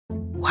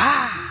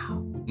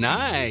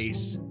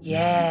Nice.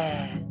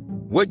 Yeah.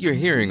 What you're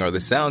hearing are the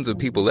sounds of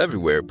people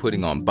everywhere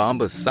putting on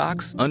Bombas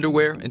socks,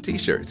 underwear, and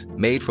T-shirts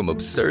made from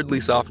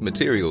absurdly soft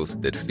materials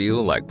that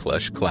feel like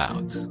plush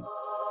clouds.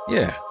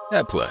 Yeah,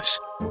 that plush.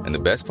 And the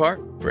best part?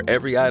 For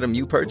every item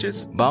you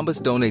purchase,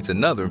 Bombas donates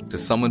another to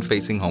someone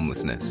facing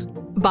homelessness.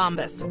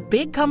 Bombas.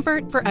 Big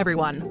comfort for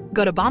everyone.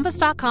 Go to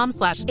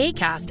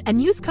bombas.com/ACAST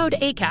and use code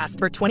ACAST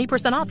for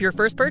 20% off your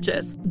first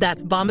purchase.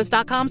 That's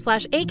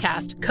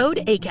bombas.com/ACAST.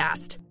 Code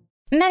ACAST.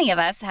 Many of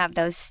us have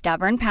those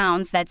stubborn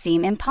pounds that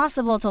seem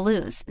impossible to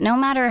lose, no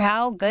matter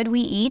how good we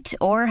eat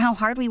or how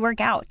hard we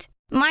work out.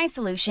 My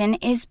solution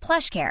is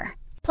PlushCare.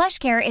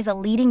 PlushCare is a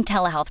leading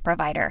telehealth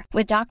provider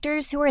with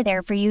doctors who are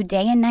there for you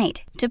day and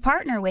night to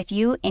partner with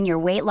you in your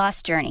weight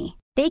loss journey.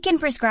 They can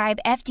prescribe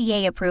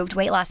FDA-approved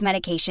weight loss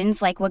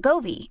medications like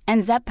Wegovy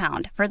and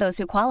Zepbound for those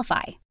who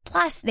qualify.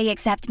 Plus, they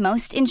accept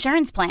most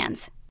insurance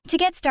plans. To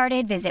get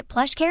started, visit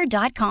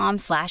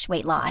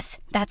plushcare.com/weightloss.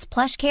 That's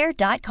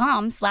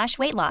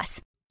plushcare.com/weightloss.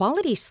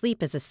 Quality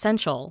sleep is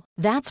essential.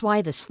 That's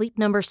why the Sleep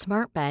Number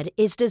Smart Bed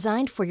is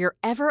designed for your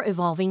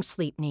ever-evolving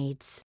sleep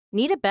needs.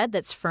 Need a bed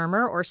that's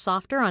firmer or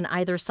softer on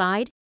either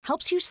side?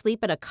 Helps you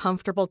sleep at a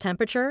comfortable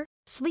temperature?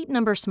 Sleep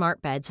Number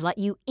Smart Beds let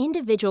you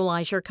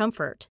individualize your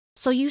comfort,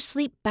 so you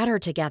sleep better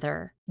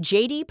together.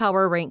 J.D.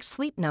 Power ranks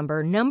Sleep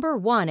Number number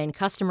 1 in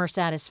customer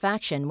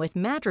satisfaction with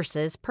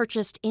mattresses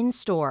purchased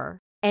in-store.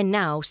 And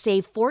now,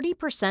 save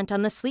 40%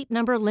 on the Sleep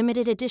Number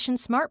Limited Edition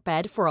Smart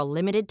Bed for a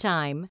limited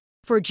time.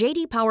 For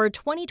J.D. Power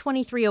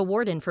 2023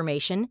 award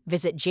information,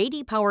 visit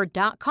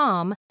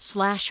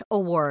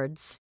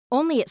jdpower.com/awards.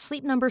 Only at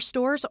Sleep Number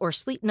stores or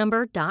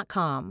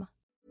sleepnumber.com.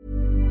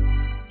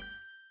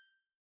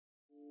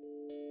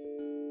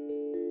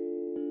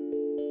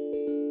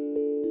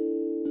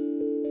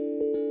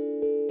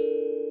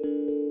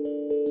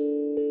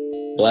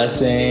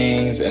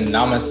 Blessings and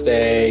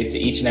namaste to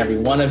each and every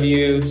one of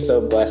you.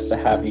 So blessed to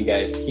have you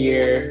guys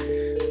here.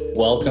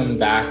 Welcome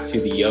back to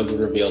the Yoga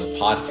Revealed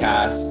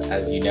podcast.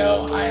 As you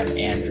know, I am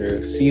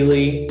Andrew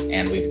Seeley,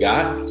 and we've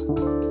got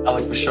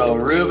Alec Michelle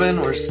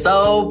Rubin. We're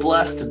so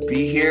blessed to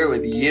be here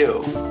with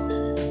you.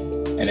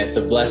 And it's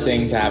a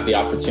blessing to have the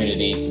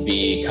opportunity to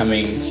be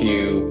coming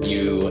to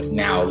you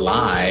now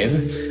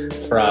live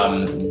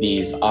from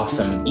these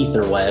awesome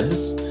ether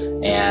webs.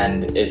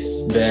 And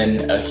it's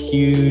been a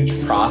huge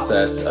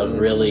process of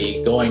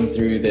really going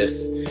through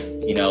this,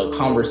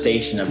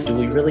 conversation of, do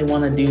we really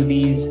want to do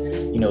these,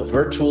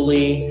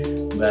 virtually?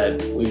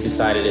 But we've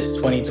decided it's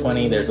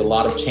 2020. There's a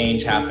lot of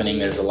change happening.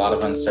 There's a lot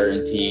of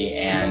uncertainty,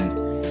 and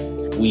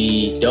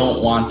we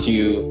don't want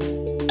to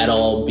at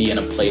all be in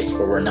a place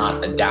where we're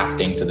not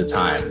adapting to the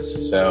times.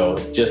 So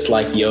just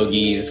like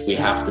yogis, we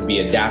have to be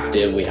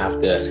adaptive. We have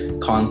to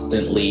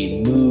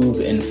constantly move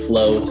and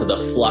flow to the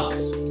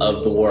flux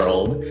of the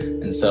world.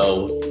 And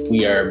so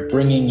we are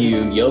bringing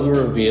you Yoga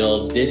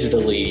Revealed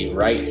digitally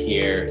right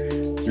here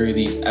through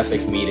these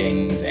epic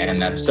meetings.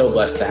 And I'm so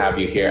blessed to have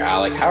you here,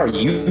 Alec. How are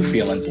you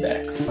feeling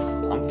today?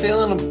 I'm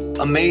feeling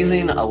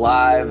amazing,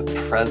 alive,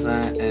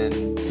 present,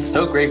 and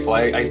so grateful.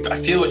 I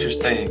feel what you're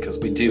saying, because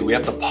we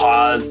have to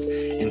pause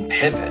and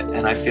pivot.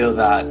 And I feel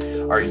that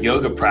our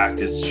yoga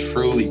practice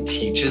truly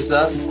teaches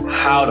us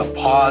how to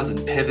pause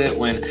and pivot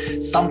when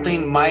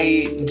something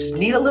might just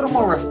need a little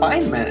more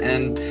refinement.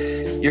 And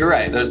you're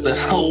right, there's been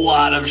a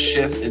lot of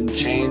shift and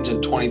change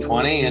in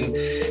 2020, and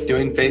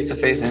doing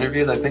face-to-face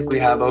interviews. I think we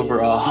have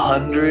over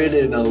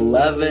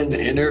 111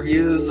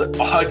 interviews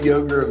on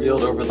Yoga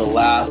Revealed over the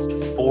last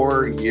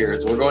 4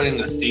 years. We're going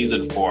into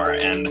season 4,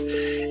 and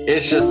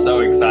it's just so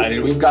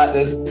exciting. We've got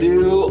this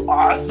new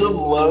awesome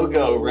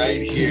logo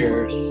right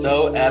here.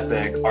 So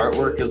epic.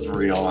 Artwork is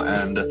real.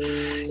 And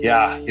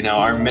yeah,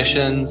 our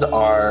missions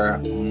are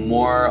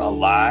more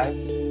alive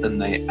than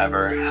they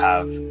ever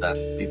have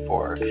been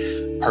before.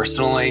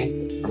 Personally,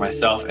 for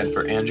myself and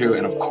for Andrew,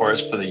 and of course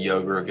for the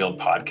Yoga Revealed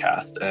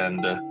podcast.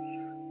 And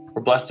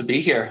we're blessed to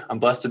be here. I'm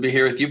blessed to be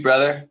here with you,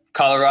 brother.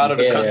 Colorado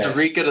to Costa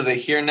Rica to the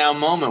here now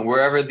moment,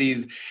 wherever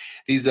these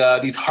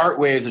heart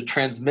waves are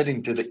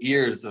transmitting through the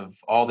ears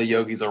of all the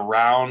yogis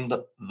around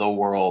the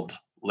world,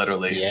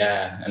 literally.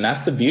 Yeah. And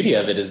that's the beauty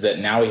of it, is that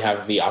now we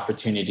have the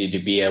opportunity to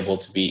be able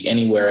to be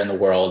anywhere in the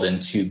world and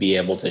to be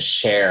able to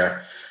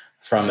share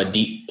from a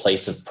deep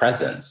place of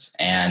presence.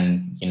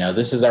 And,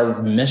 this is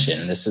our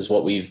mission. This is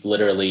what we've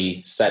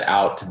literally set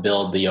out to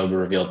build the Yoga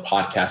Revealed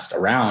podcast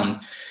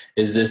around,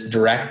 is this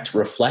direct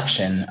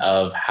reflection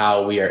of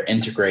how we are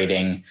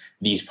integrating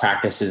these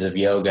practices of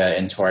yoga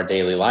into our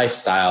daily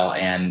lifestyle.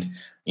 And,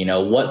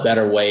 what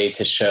better way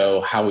to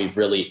show how we've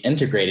really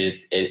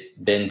integrated it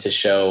than to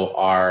show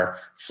our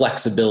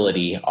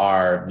flexibility,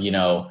 our,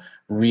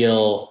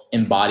 real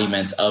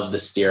embodiment of the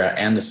Sthira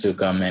and the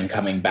Sukham, and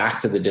coming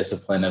back to the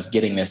discipline of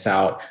getting this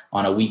out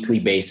on a weekly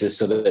basis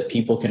so that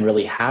people can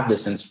really have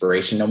this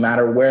inspiration no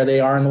matter where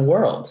they are in the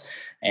world.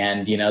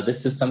 And,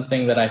 this is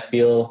something that I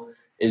feel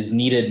is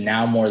needed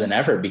now more than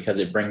ever, because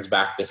it brings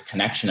back this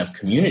connection of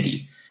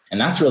community.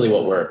 And that's really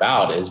what we're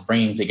about, is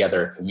bringing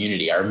together a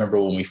community. I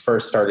remember when we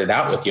first started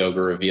out with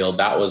Yoga Revealed,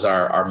 that was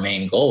our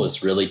main goal,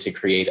 was really to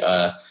create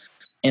a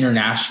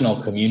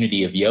international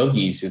community of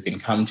yogis who can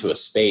come to a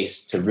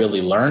space to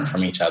really learn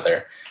from each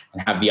other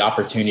and have the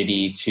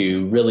opportunity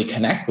to really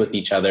connect with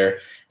each other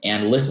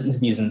and listen to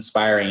these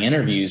inspiring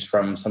interviews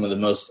from some of the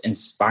most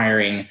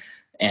inspiring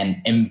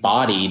and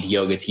embodied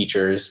yoga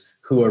teachers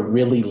who are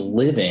really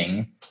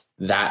living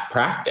that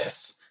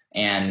practice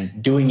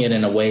and doing it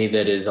in a way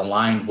that is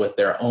aligned with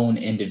their own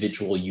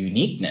individual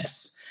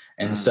uniqueness.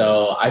 And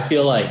so I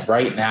feel like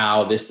right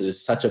now, this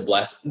is such a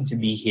blessing to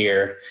be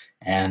here,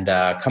 and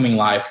coming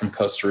live from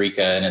Costa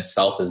Rica in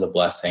itself is a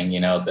blessing. You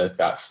know, they've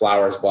got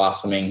flowers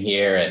blossoming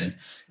here, and,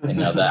 you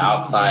know, the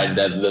outside,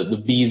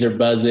 the bees are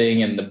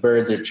buzzing and the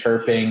birds are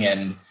chirping.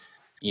 And,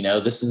 you know,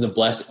 this is a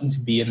blessing to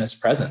be in this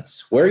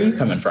presence. Where are you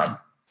coming from?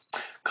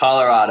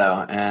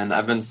 Colorado, and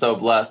I've been so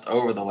blessed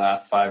over the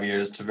last 5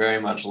 years to very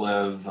much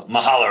live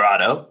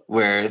Mahalarado,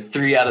 where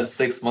 3 out of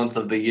 6 months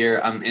of the year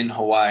I'm in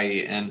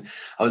Hawaii. And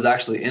I was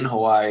actually in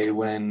Hawaii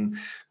when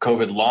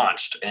COVID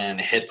launched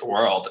and hit the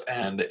world,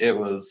 and it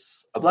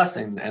was a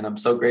blessing. And I'm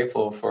so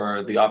grateful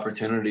for the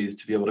opportunities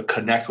to be able to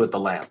connect with the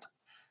land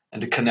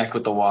and to connect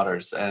with the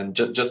waters. And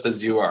just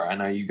as you are, I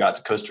know you got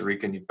to Costa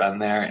Rica and you've been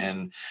there,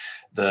 and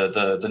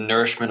the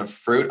nourishment of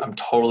fruit. I'm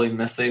totally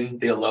missing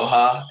the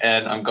aloha,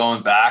 and I'm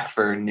going back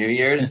for New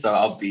Year's, so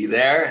I'll be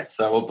there.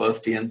 So we'll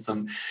both be in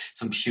some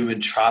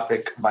humid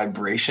tropic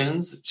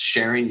vibrations,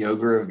 sharing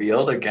Yoga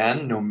Revealed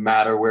again, no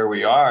matter where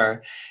we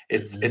are.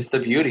 It's the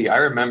beauty. I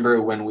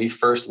remember when we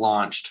first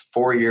launched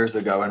 4 years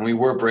ago, and we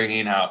were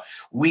bringing out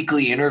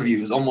weekly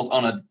interviews almost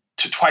on a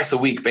twice a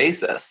week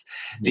basis.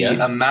 The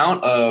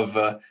amount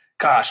of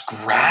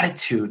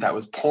gratitude that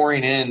was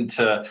pouring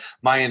into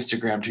my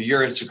Instagram, to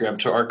your Instagram,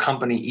 to our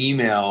company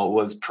email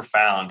was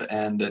profound.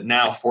 And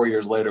now 4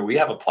 years later, we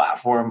have a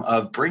platform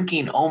of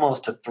bringing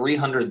almost to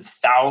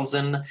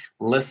 300,000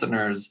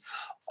 listeners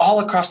all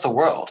across the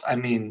world. I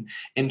mean,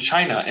 in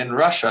China, in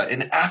Russia,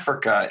 in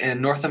Africa, in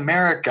North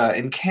America,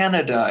 in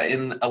Canada,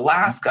 in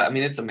Alaska. I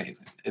mean, it's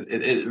amazing.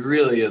 It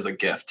really is a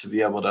gift to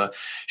be able to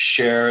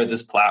share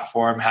this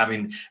platform.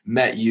 Having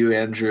met you,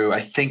 Andrew, I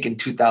think in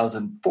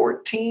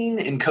 2014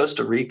 in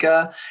Costa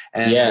Rica.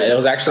 And it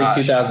was actually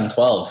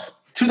 2012.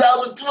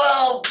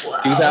 2012.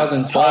 Wow.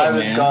 2012,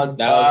 man.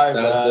 That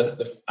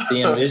was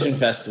the Envision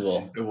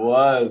Festival. It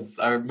was.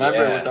 I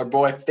remember with our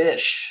boy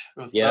Fish. It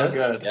was so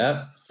good.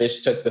 Yeah.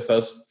 Fish took the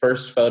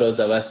first photos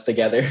of us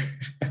together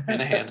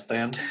in a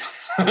handstand.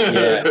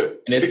 And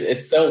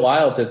it's so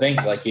wild to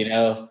think, like, you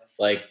know,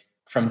 like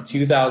from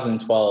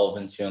 2012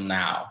 until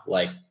now,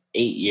 like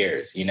 8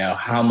 years, you know,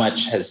 how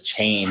much has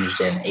changed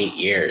in 8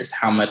 years,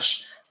 how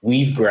much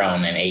we've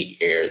grown in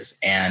 8 years,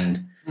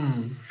 and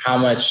how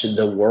much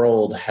the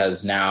world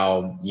has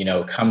now, you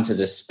know, come to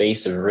this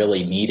space of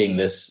really needing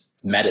this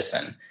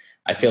medicine.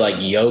 I feel like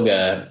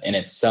yoga in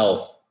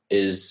itself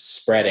is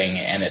spreading,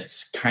 and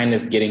it's kind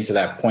of getting to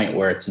that point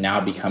where it's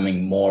now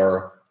becoming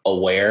more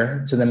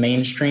aware to the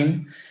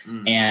mainstream.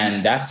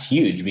 And that's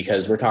huge,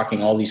 because we're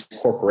talking all these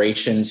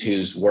corporations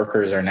whose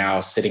workers are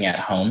now sitting at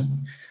home,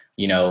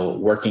 you know,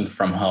 working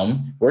from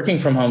home. Working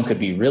from home could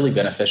be really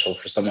beneficial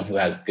for someone who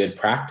has good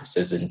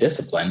practices and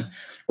discipline.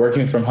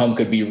 Working from home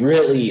could be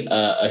really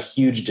a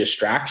huge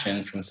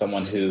distraction from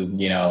someone who,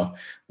 you know,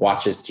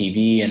 watches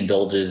TV,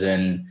 indulges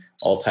in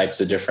all types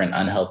of different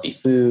unhealthy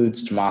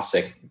foods,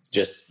 tamasic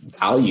just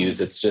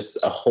values. It's just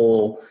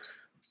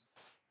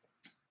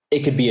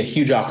it could be a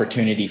huge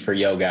opportunity for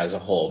yoga as a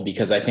whole,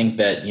 because I think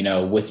that, you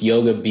know, with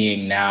yoga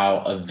being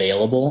now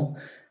available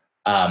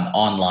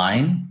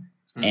online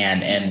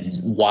and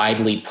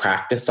widely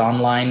practiced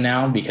online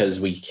now, because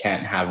we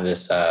can't have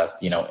this,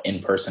 you know,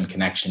 in-person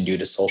connection due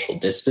to social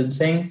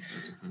distancing.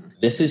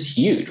 This is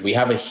huge. We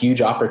have a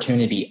huge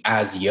opportunity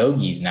as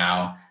yogis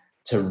now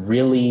to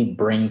really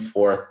bring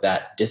forth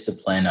that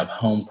discipline of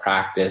home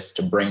practice,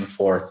 to bring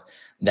forth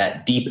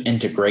that deep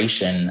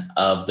integration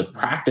of the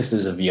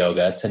practices of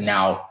yoga, to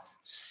now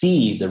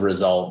see the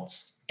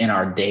results in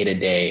our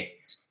day-to-day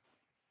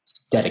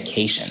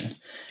dedication.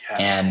 Yes.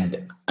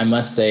 And I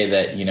must say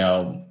that, you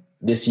know,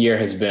 this year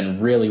has been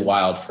really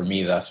wild for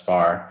me thus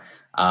far.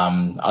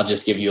 I'll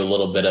just give you a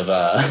little bit of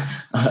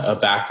a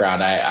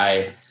background.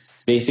 I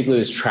basically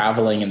was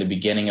traveling in the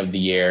beginning of the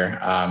year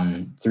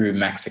through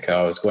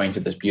Mexico. I was going to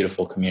this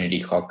beautiful community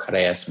called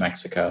Carayas,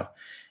 Mexico.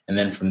 And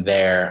then from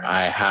there,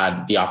 I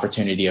had the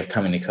opportunity of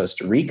coming to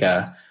Costa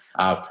Rica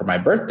for my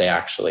birthday,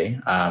 actually.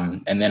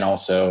 And then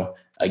also,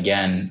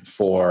 again,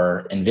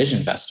 for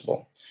Envision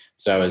Festival.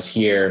 So I was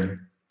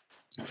here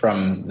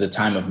from the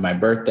time of my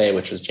birthday,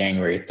 which was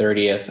January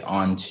 30th,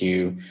 on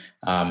to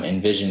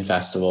Envision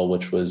Festival,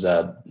 which was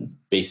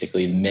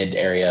basically mid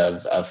area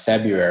of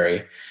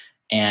February.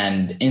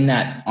 And in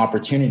that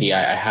opportunity,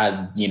 I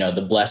had, you know,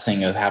 the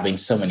blessing of having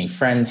so many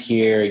friends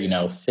here, you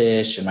know,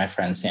 Fish and my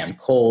friend Sam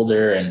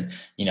Colder and,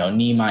 you know,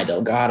 Nimai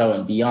Delgado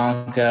and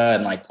Bianca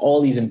and like all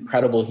these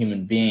incredible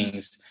human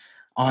beings,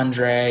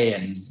 Andre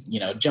and, you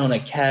know, Jonah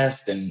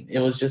Kest. And it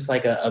was just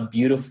like a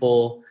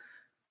beautiful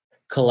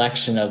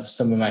collection of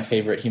some of my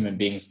favorite human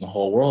beings in the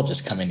whole world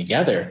just coming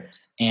together.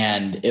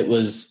 And it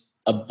was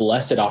a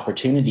blessed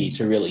opportunity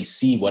to really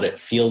see what it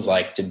feels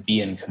like to be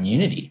in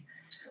community.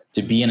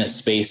 to be in a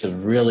space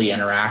of really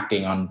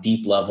interacting on a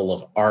deep level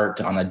of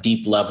art, on a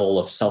deep level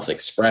of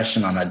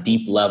self-expression, on a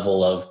deep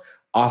level of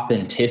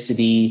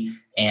authenticity,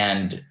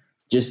 and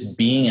just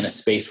being in a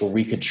space where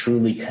we could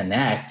truly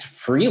connect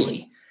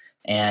freely.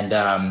 And,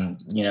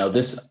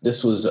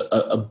 this was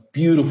a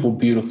beautiful,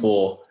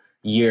 beautiful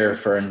year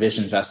for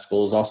Envision Festival.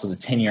 It was also the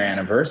 10-year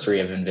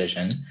anniversary of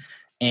Envision.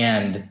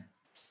 And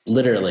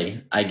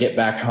literally, I get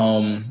back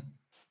home,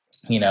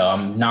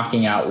 I'm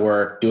knocking out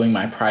work, doing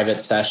my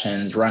private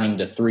sessions, running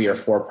to 3 or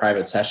 4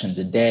 private sessions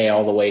a day,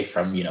 all the way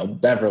from,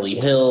 Beverly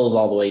Hills,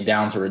 all the way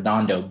down to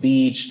Redondo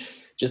Beach,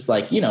 just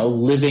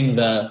living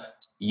the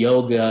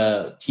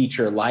yoga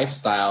teacher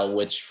lifestyle,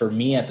 which for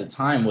me at the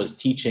time was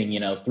teaching,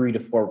 3 to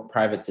 4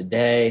 privates a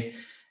day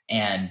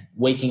and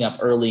waking up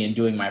early and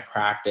doing my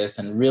practice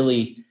and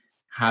really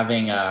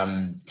having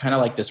kind of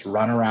like this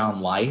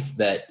runaround life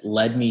that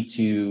led me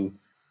to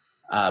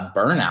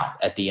burnout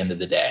at the end of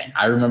the day.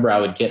 I remember I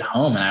would get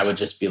home and I would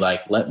just be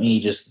like, let me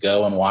just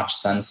go and watch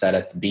sunset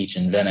at the beach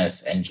in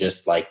Venice and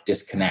just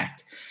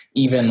disconnect.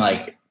 Even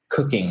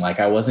cooking,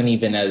 I wasn't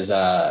even as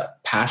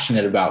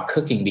passionate about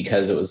cooking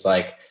because it was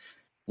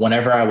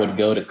whenever I would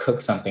go to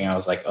cook something, I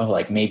was like,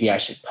 oh, maybe I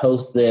should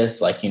post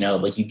this.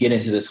 You get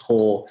into this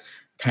whole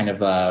kind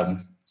of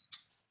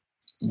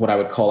what I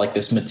would call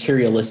this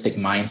materialistic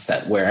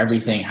mindset where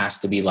everything has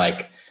to be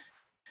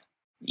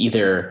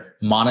either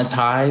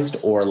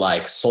monetized or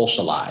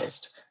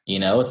socialized.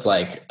 It's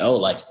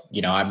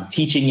I'm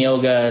teaching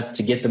yoga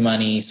to get the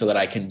money so that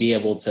I can be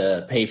able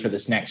to pay for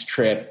this next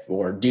trip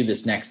or do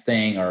this next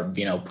thing or,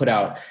 put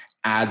out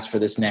ads for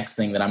this next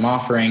thing that I'm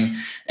offering.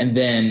 And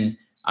then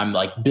I'm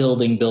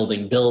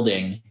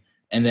building.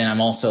 And then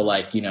I'm also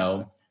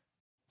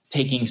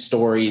taking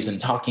stories and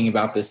talking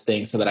about this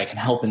thing so that I can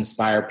help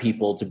inspire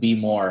people to be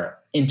more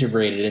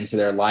integrated into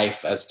their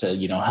life as to,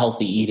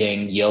 healthy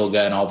eating,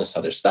 yoga, and all this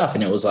other stuff.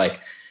 And it was I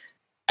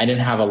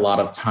didn't have a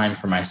lot of time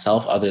for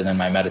myself other than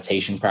my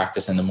meditation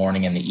practice in the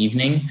morning and the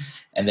evening.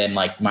 And then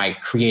my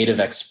creative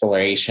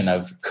exploration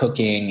of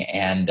cooking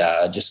and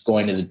just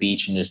going to the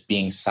beach and just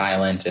being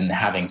silent and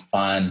having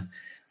fun.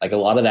 A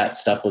lot of that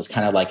stuff was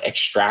kind of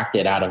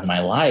extracted out of my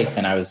life.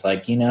 And I was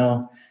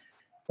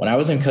when I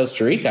was in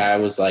Costa Rica, I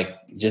was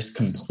just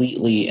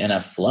completely in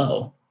a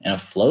flow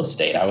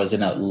state. I was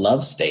in a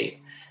love state.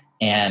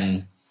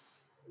 And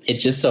it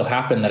just so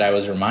happened that I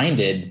was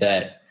reminded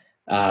that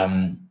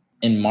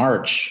in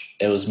March,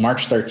 it was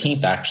March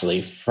 13th,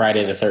 actually,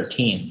 Friday the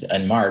 13th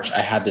in March, I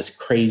had this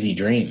crazy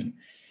dream.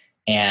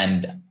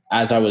 And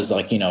as I was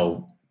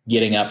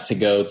getting up to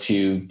go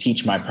to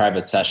teach my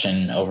private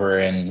session over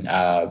in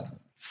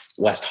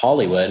West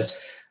Hollywood,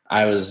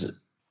 I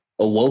was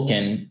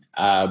awoken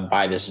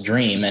by this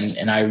dream.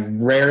 And I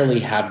rarely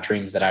have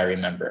dreams that I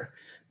remember.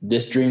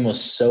 This dream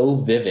was so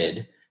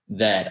vivid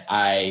that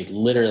I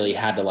literally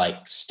had to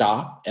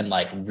stop and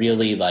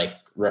really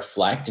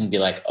reflect and be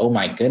oh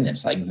my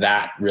goodness,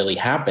 that really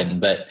happened.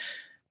 But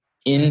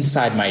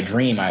inside my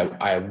dream,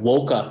 I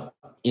woke up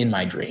in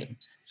my dream.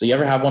 So you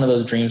ever have one of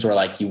those dreams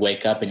where you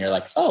wake up and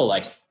you're oh,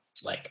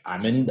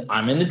 I'm in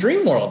the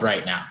dream world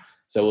right now.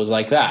 So it was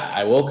that.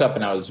 I woke up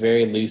and I was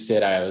very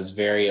lucid. I was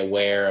very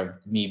aware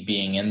of me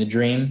being in the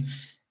dream.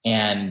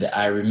 And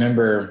I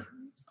remember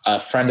a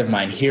friend of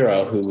mine,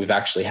 Hero, who we've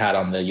actually had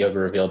on the Yoga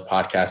Revealed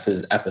podcast.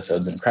 His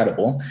episode's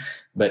incredible.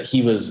 But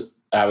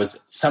I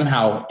was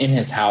somehow in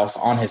his house,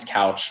 on his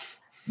couch,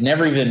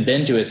 never even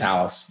been to his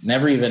house,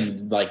 never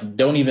even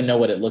don't even know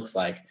what it looks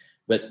like.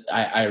 But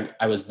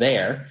I was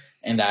there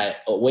and I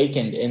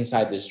awakened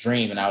inside this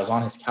dream and I was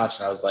on his couch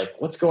and I was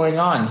what's going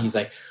on? And he's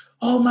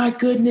oh my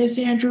goodness,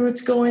 Andrew,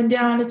 it's going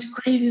down. It's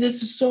crazy.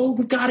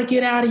 We got to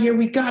get out of here.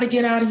 We got to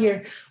get out of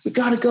here. We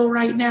got to go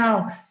right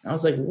now. And I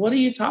was what are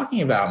you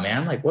talking about,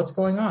 man? What's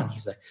going on?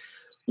 He's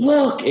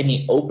look, and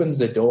he opens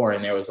the door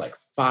and there was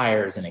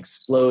fires and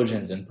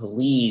explosions and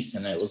police.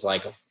 And it was a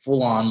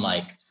full on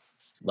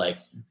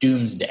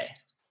doomsday.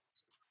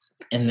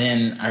 And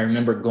then I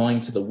remember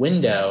going to the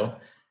window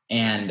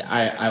and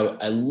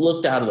I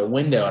looked out of the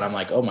window and I'm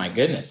oh my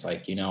goodness,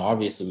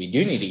 obviously we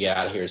do need to get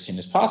out of here as soon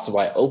as possible.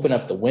 I open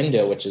up the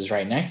window, which is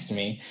right next to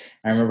me.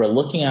 I remember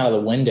looking out of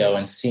the window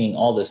and seeing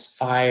all this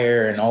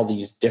fire and all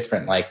these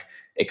different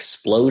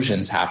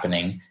explosions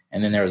happening.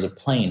 And then there was a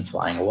plane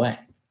flying away.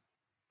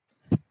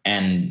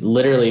 And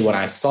literally when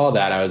I saw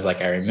that, I was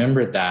I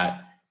remembered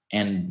that.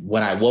 And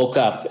when I woke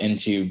up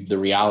into the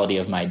reality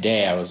of my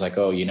day, I was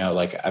oh,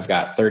 I've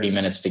got 30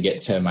 minutes to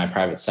get to my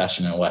private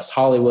session in West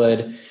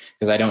Hollywood.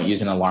 Because I don't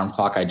use an alarm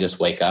clock. I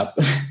just wake up.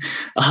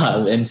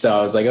 And so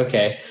I was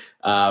okay,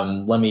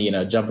 let me,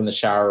 jump in the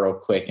shower real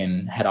quick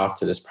and head off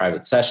to this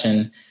private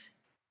session.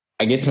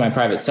 I get to my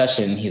private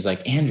session. He's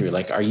Andrew,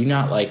 are you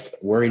not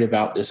worried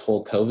about this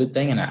whole COVID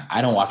thing? And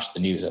I don't watch the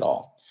news at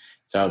all.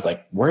 So I was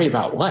worried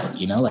about what,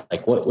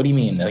 what do you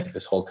mean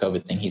this whole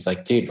COVID thing? He's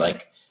dude,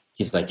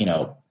 he's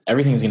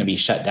everything's going to be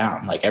shut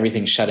down.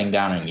 Everything's shutting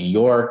down in New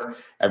York,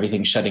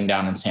 everything's shutting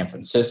down in San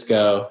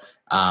Francisco.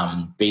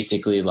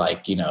 Basically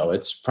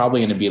it's probably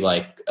going to be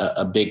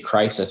a big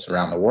crisis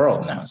around the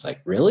world. And I was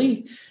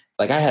really?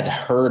 I had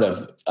heard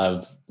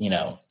of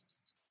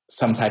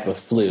some type of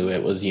flu.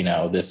 It was,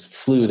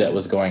 this flu that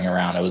was going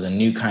around. It was a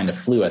new kind of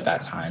flu at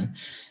that time.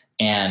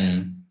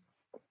 And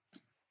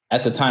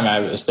at the time I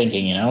was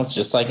thinking, it's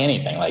just like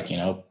anything, like,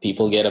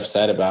 people get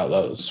upset about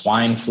the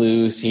swine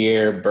flus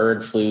here, bird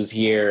flus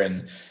here,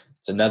 and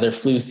it's another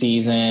flu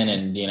season.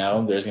 And,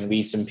 there's going to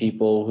be some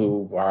people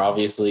who are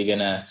obviously going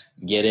to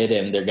get it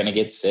and they're going to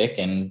get sick,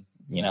 and,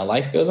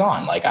 life goes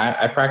on. Like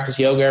I practice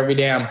yoga every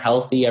day. I'm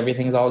healthy.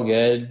 Everything's all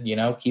good,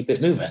 keep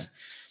it moving.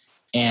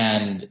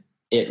 And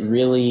it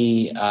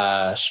really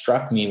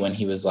struck me when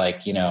he was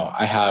like,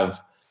 I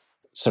have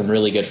some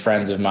really good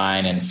friends of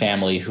mine and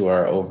family who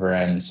are over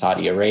in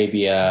Saudi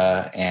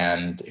Arabia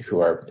and who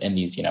are in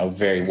these,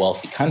 very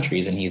wealthy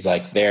countries. And he's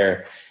like,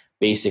 they're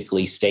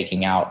basically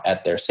staking out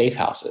at their safe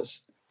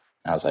houses.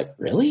 And I was like,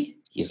 really?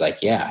 He's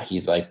like, yeah.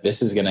 He's like,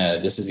 this is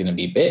gonna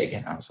be big.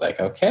 And I was like,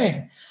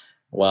 okay,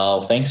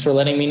 well, thanks for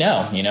letting me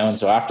know, And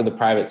so after the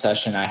private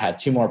session, I had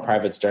 2 more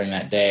privates during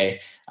that day.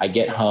 I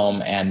get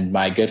home and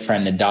my good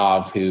friend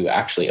Nadav, who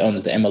actually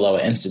owns the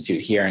Imaloa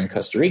Institute here in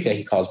Costa Rica,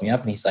 he calls me up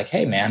and he's like,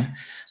 hey man,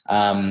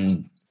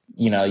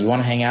 you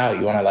want to hang out?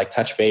 You want to like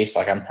touch base?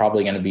 Like, I'm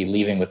probably going to be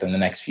leaving within the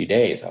next few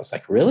days. I was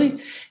like,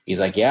 really? He's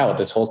like, yeah, with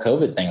this whole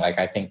COVID thing, like,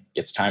 I think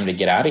it's time to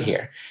get out of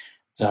here.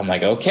 So I'm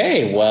like,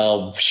 okay,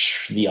 well,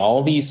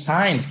 all these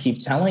signs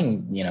keep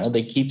telling,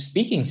 they keep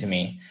speaking to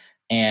me.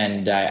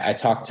 And I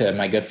talked to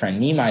my good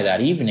friend Nimai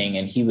that evening,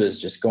 and he was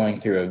just going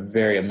through a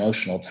very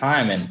emotional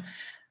time.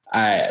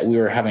 And we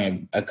were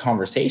having a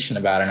conversation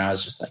about it. And I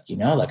was just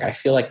like, I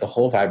feel like the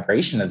whole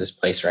vibration of this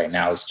place right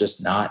now is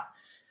just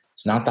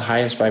it's not the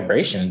highest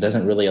vibration. It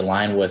doesn't really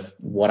align with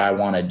what I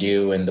want to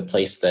do and the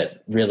place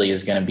that really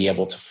is going to be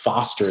able to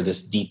foster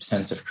this deep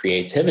sense of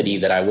creativity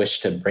that I wish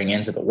to bring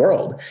into the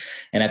world.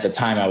 And at the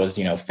time I was,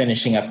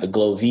 finishing up the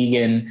Glow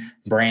Vegan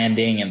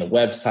branding and the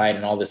website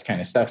and all this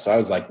kind of stuff. So I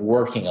was like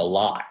working a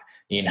lot,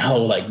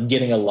 like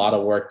getting a lot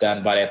of work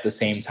done, but at the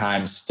same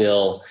time,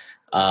 still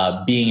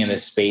being in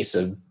this space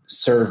of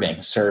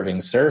serving.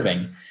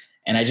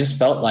 And I just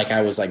felt like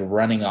I was like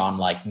running on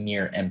like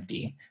near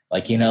empty,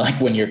 like,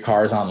 like when your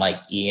car's on like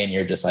E and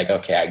you're just like,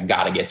 okay, I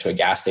got to get to a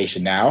gas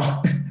station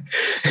now.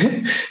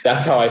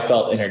 That's how I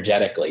felt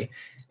energetically.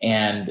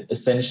 And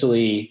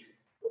essentially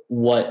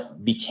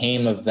what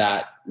became of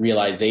that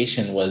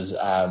realization was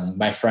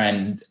my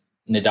friend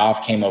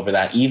Nadav came over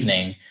that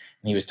evening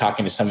and he was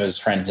talking to some of his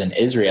friends in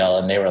Israel.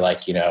 And they were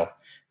like,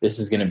 this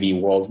is going to be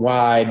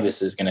worldwide.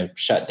 This is going to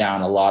shut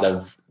down a lot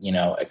of,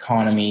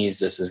 economies.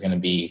 This is going to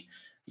be,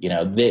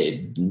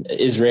 the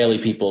Israeli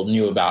people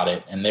knew about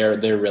it, and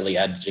they're really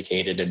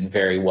educated and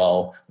very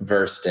well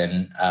versed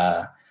in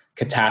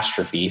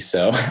catastrophe.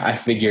 So I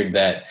figured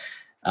that,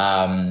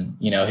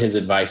 his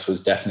advice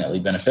was definitely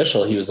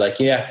beneficial. He was like,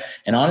 yeah.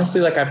 And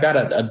honestly, like I've got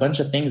a bunch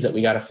of things that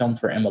we got to film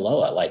for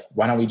Imaloa. Like,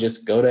 why don't we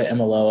just go to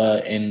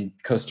Imaloa in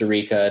Costa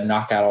Rica,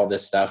 knock out all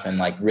this stuff and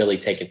like really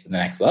take it to the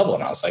next level.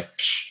 And I was like,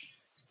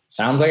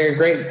 sounds like a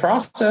great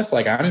process.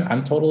 Like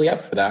I'm totally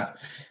up for that.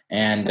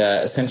 And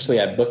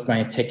essentially I booked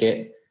my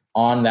ticket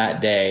on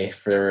that day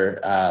for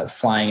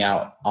flying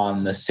out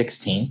on the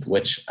 16th,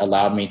 which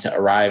allowed me to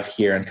arrive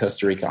here in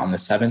Costa Rica on the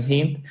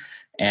 17th,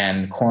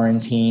 and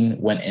quarantine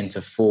went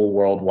into full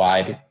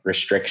worldwide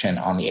restriction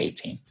on the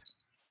 18th.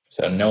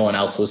 So no one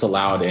else was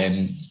allowed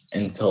in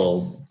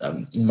until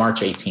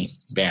March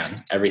 18th,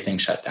 ban, everything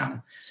shut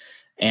down.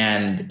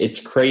 And it's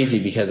crazy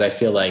because I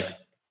feel like,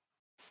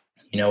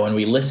 when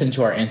we listen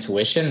to our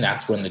intuition,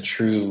 that's when the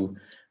true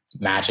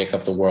magic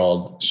of the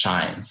world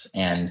shines.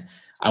 And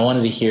I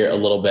wanted to hear a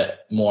little bit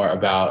more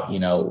about,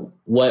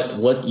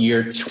 what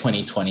year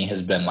 2020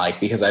 has been like,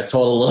 because I've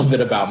told a little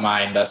bit about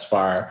mine thus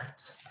far,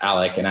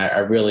 Alec, and I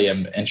really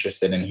am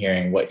interested in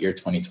hearing what your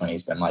 2020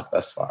 has been like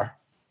thus far.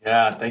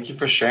 Yeah, thank you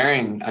for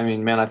sharing. I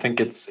mean, man, I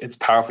think it's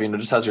powerful.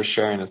 Just as you're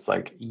sharing, it's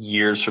like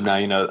years from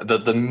now,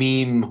 the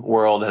meme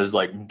world has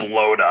like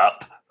blowed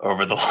up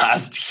over the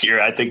last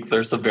year. I think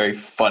there's some very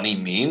funny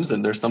memes,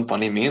 and there's some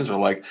funny memes where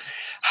like,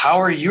 how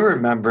are you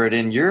remembered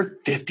in your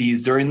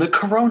 50s during the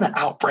Corona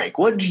outbreak?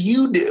 What did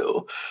you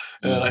do?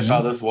 And I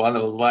found this one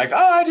that was like,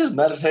 I just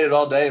meditated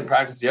all day and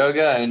practiced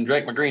yoga and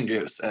drank my green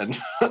juice and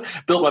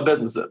built my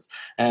businesses.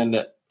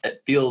 And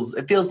it feels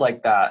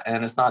like that.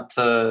 And it's not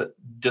to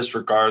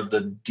disregard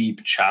the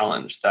deep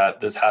challenge that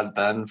this has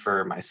been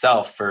for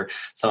myself, for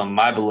some of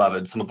my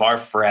beloved, some of our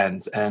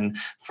friends, and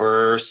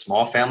for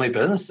small family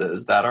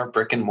businesses that are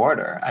brick and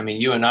mortar. I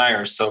mean, you and I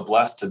are so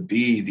blessed to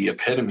be the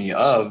epitome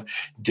of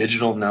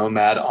digital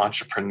nomad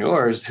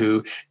entrepreneurs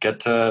who get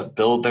to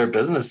build their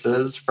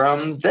businesses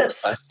from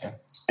this.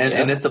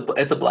 And it's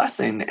a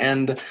blessing.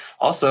 And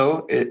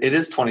also it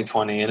is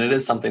 2020, and it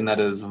is something that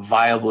is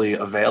viably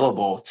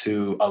available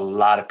to a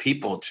lot of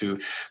people to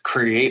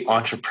create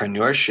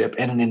entrepreneurship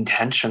in an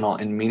intentional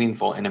and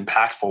meaningful and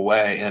impactful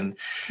way. And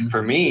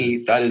for me,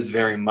 that is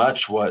very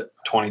much what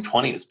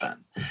 2020 has been.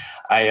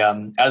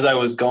 As I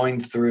was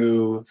going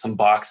through some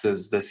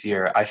boxes this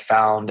year, I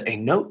found a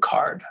note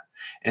card.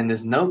 And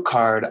this note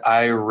card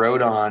I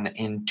wrote on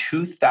in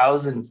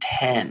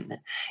 2010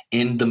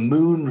 in the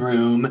moon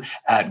room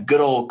at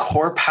good old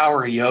Core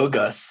Power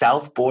Yoga,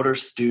 South Border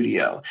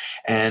Studio.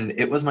 And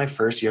it was my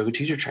first yoga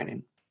teacher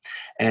training.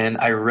 And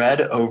I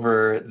read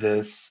over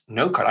this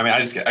note card. I mean,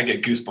 I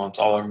get goosebumps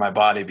all over my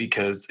body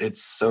because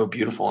it's so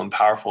beautiful and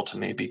powerful to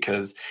me,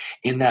 because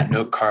in that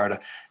note card,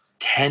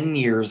 10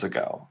 years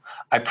ago,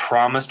 I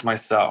promised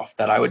myself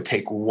that I would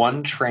take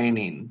one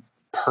training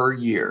per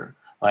year,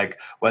 like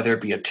whether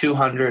it be a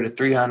 200, a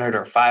 300,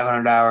 or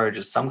 500 hour,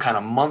 just some kind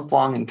of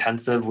month-long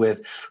intensive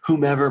with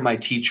whomever my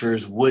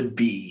teachers would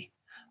be.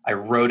 I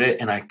wrote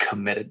it and I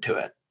committed to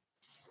it.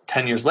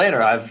 10 years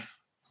later, I've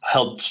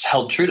held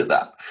true to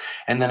that.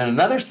 And then in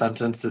another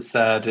sentence it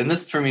said, and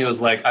this for me was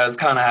like, I was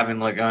kind of having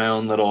like my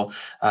own little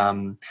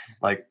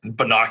like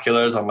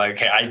binoculars. I'm like,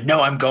 hey, I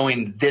know I'm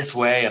going this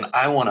way and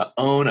I want to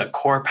own a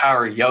Core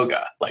Power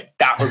Yoga. Like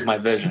that was my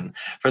vision.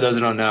 For those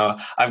who don't know,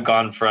 I've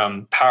gone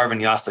from Power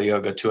Vinyasa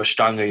yoga to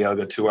Ashtanga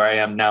yoga to where I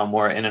am now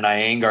more in an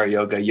Iyengar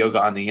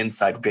yoga on the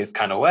inside based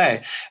kind of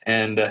way.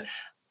 And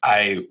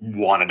I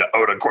wanted to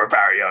own a Core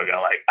Power Yoga.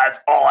 Like that's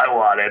all I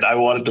wanted. I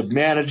wanted to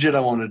manage it.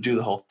 I wanted to do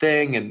the whole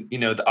thing. And, you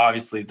know,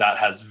 obviously that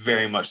has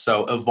very much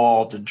so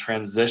evolved and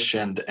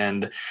transitioned.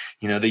 And,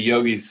 you know, the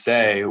yogis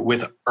say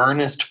with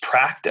earnest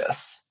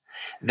practice,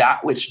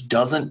 that which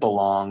doesn't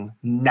belong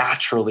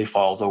naturally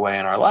falls away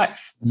in our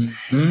life.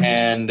 Mm-hmm.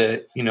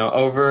 And, you know,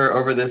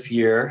 over this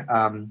year,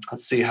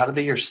 let's see, how did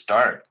the year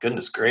start?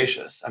 Goodness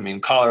gracious. I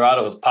mean,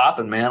 Colorado is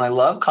popping, man. I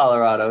love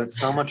Colorado. It's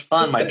so much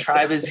fun. My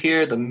tribe is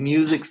here. The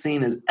music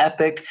scene is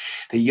epic.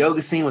 The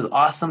yoga scene was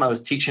awesome. I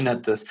was teaching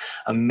at this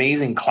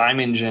amazing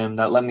climbing gym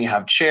that let me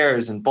have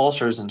chairs and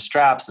bolsters and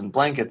straps and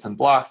blankets and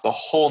blocks, the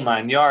whole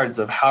 9 yards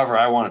of however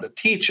I wanted to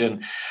teach.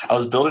 And I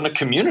was building a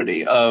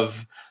community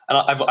of, and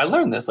I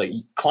learned this, like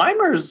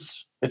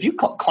climbers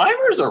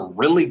are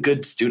really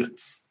good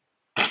students.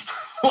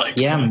 Like,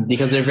 yeah,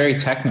 because they're very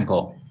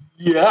technical.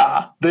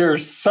 Yeah, they're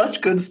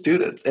such good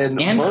students. And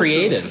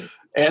creative.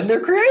 And they're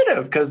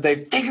creative because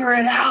they figure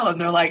it out. And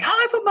they're like, how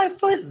do I put my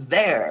foot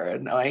there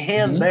and my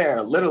hand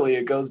there? Literally,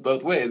 it goes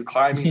both ways,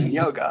 climbing and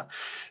yoga.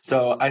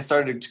 So I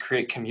started to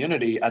create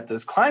community at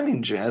this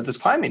climbing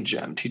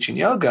gym, teaching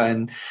yoga.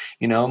 And,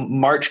 you know,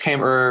 March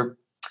came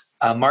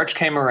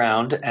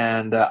around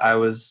and I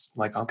was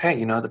like, okay,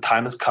 you know, the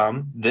time has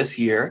come. This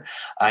year,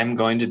 I'm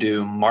going to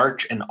do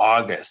March and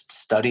August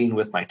studying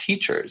with my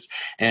teachers.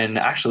 And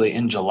actually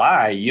in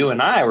July, you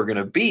and I were going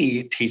to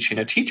be teaching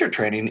a teacher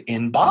training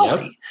in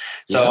Bali. Yep.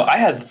 So I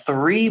had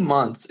 3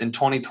 months in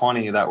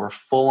 2020 that were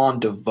full on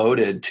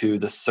devoted to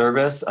the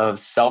service of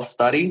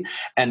self-study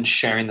and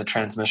sharing the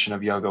transmission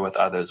of yoga with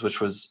others,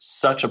 which was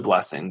such a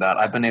blessing that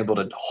I've been able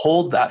to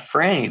hold that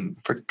frame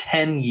for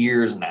 10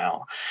 years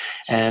now.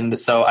 And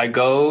so I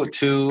go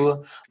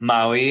to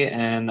Maui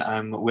and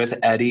I'm with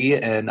Eddie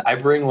and I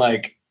bring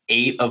like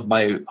 8 of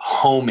my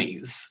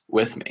homies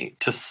with me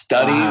to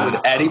study with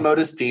Eddie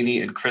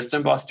Modestini and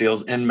Kristen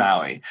Bostiels in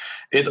Maui.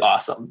 It's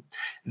awesome.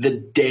 The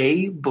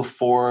day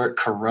before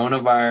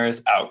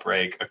coronavirus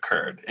outbreak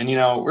occurred, and you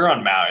know, we're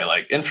on Maui,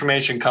 like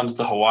information comes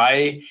to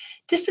Hawaii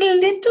just a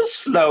little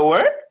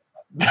slower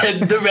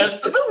than the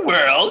rest of the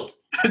world.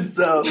 And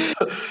so,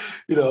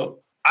 you know,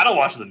 I don't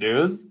watch the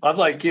news. I'm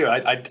like you.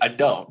 I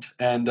don't.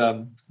 And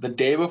the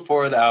day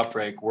before the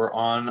outbreak, we're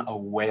on a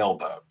whale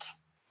boat.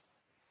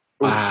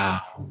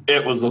 Wow.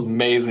 It was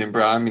amazing,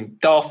 bro. I mean,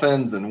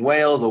 dolphins and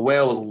whales. A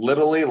whale was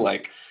literally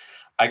like,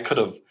 I could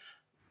have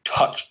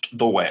touched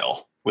the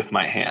whale with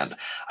my hand.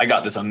 I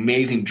got this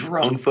amazing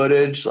drone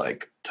footage,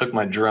 like took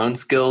my drone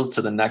skills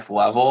to the next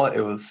level.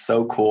 It was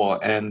so cool.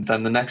 And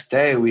then the next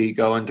day we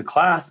go into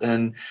class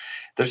and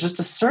there's just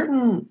a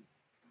certain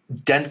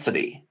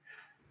density,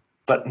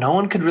 but no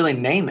one could really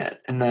name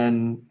it. And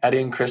then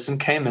Eddie and Kristen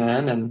came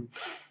in and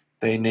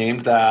they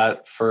named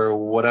that for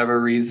whatever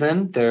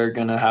reason. They're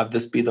going to have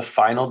this be the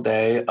final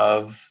day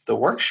of the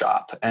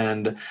workshop.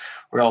 And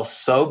we're all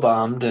so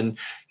bummed. And,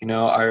 you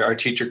know, our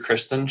teacher,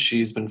 Kristen,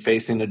 she's been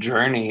facing a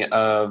journey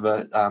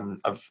of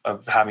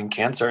having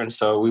cancer. And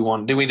so we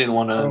didn't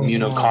want to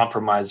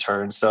immunocompromise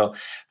her. And so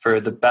for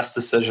the best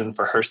decision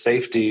for her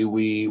safety,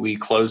 we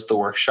closed the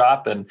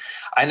workshop. And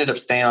I ended up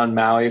staying on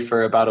Maui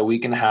for about a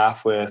week and a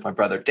half with my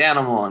brother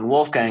Danimal and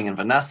Wolfgang and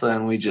Vanessa.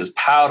 And we just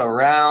powed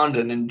around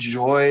and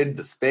enjoyed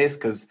the space.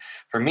 Because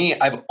for me,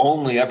 I've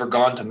only ever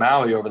gone to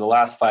Maui over the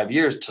last 5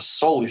 years to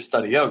solely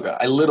study yoga.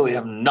 I literally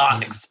have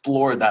not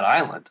explored that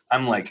island.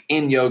 I'm like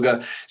in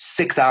yoga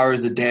 6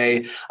 hours a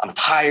day. I'm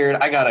tired.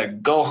 I got to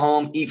go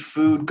home, eat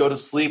food, go to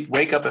sleep,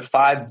 wake up at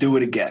 5, do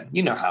it again.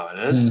 You know how it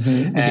is.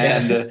 Mm-hmm.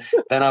 And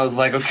then I was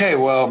like, okay,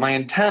 well, my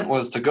intent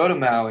was to go to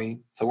Maui.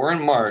 So we're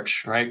in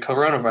March, right?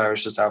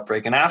 Coronavirus just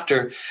outbreak. And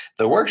after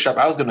the workshop,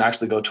 I was going to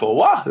actually go to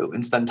Oahu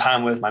and spend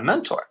time with my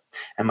mentor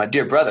and my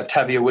dear brother,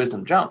 Tevye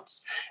Wisdom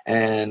Jones.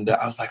 And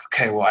I was like,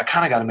 okay, well, I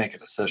kind of got to make a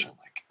decision.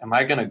 Like, am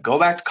I going to go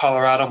back to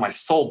Colorado? My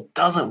soul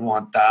doesn't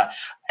want that.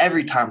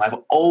 Every time I've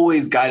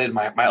always guided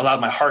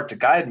allowed my heart to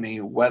guide me,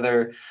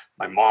 whether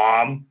my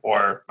mom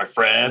or my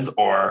friends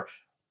or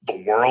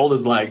the world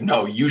is like,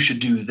 no, you should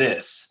do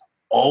this.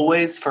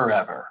 always,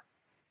 forever,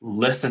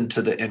 listen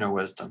to the inner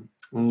wisdom.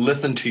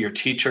 Listen to your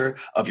teacher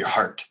of your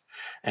heart.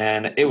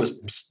 And it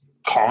was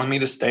calling me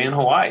to stay in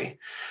Hawaii.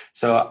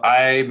 So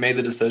I made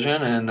the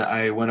decision and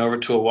I went over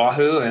to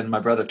Oahu, and my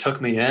brother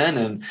took me in,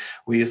 and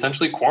we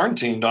essentially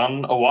quarantined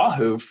on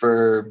Oahu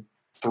for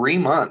 3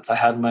 months. I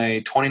had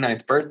my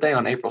 29th birthday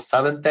on April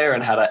 7th there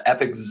and had an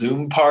epic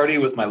Zoom party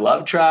with my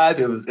love tribe.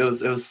 It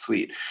was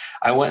sweet.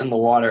 I went in the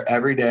water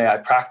every day. I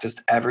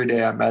practiced every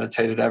day. I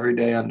meditated every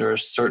day under a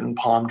certain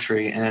palm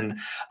tree, and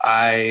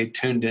I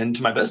tuned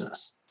into my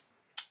business.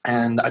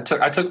 And I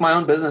took my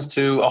own business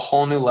to a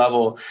whole new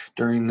level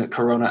during the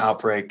Corona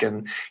outbreak.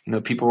 And,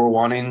 people were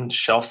wanting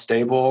shelf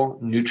stable,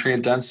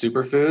 nutrient dense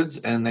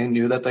superfoods, and they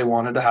knew that they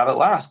wanted to have it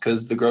last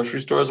because the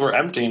grocery stores were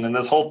emptying and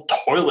this whole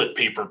toilet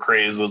paper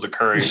craze was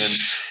occurring. And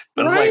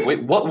but it's like,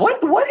 wait,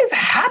 what is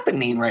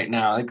happening right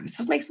now? Like, this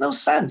just makes no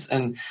sense.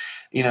 And,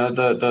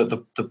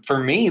 the for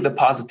me, the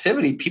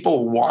positivity,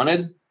 people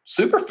wanted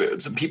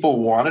superfoods and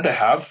people wanted to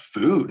have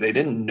food. They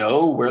didn't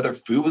know where their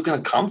food was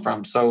going to come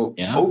from. So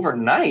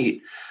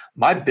overnight,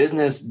 my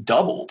business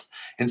doubled.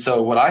 And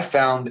so what I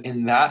found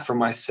in that for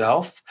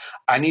myself,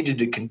 I needed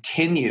to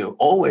continue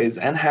always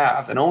and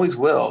have and always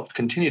will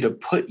continue to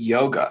put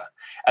yoga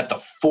at the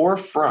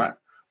forefront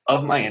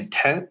of my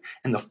intent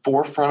and the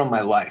forefront of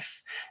my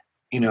life.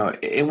 And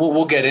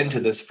we'll get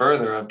into this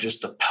further of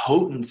just the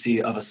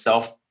potency of a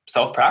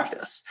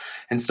self-practice.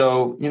 And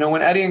so,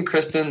 when Eddie and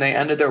Kristen, they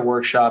ended their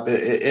workshop,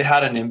 it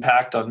had an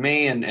impact on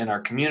me and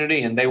our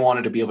community, and they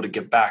wanted to be able to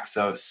give back.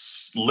 So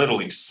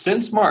literally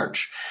since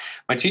March,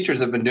 my teachers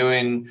have been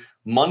doing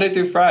Monday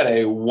through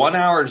Friday, 1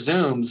 hour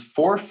Zooms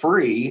for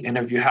free. And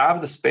if you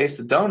have the space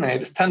to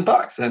donate, it's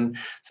 $10. And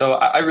so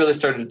I really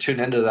started to tune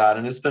into that.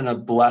 And it's been a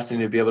blessing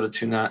to be able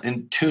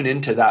to tune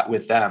into that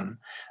with them.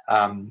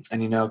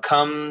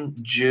 Come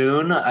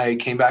June, I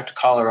came back to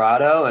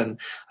Colorado, and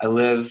I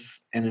live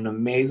in an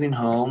amazing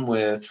home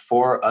with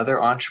 4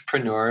 other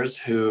entrepreneurs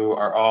who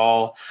are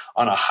all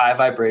on a high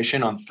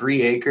vibration on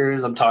 3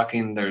 acres. I'm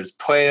talking, there's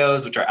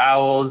pueyos, which are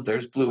owls,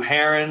 there's blue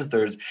herons,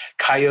 there's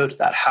coyotes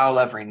that howl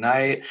every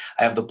night.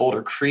 I have the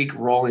Boulder Creek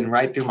rolling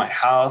right through my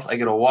house. I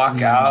get to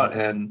walk out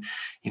and,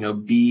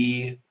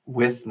 be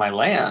with my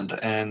land.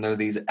 And there are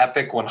these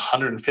epic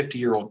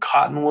 150-year-old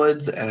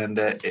cottonwoods, and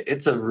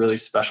it's a really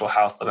special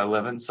house that I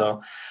live in.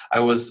 So I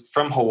was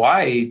from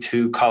Hawaii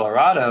to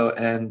Colorado,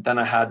 and then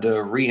I had to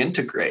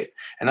reintegrate,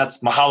 and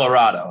that's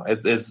Mahalarado.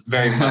 It's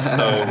very much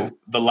so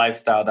the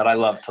lifestyle that I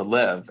love to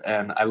live.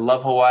 And I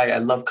love Hawaii. I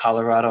love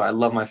Colorado. I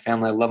love my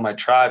family. I love my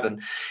tribe,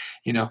 and,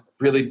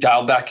 really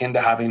dialed back into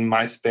having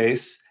my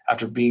space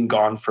after being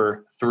gone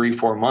for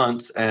 3-4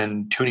 months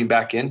and tuning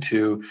back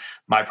into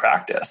my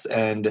practice.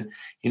 And,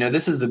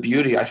 this is the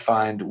beauty I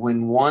find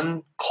when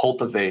one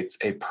cultivates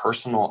a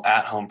personal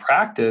at-home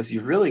practice,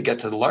 you really get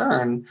to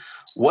learn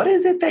what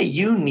is it that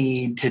you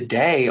need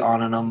today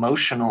on an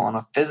emotional, on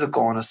a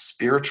physical, on a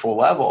spiritual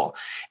level,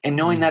 and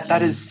knowing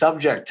that is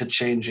subject to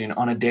changing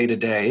on a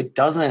day-to-day. It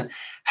doesn't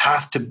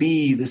have to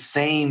be the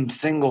same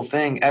single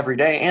thing every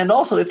day. And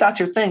also, if that's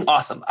your thing,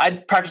 awesome. I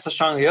practiced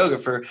Ashtanga yoga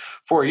for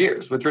 4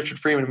 years with Richard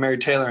Freeman and Mary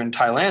Taylor and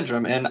Ty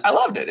Landrum, and I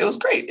loved it. It was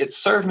great. It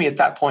served me at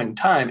that point in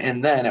time.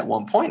 And then at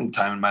one point in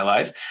time in my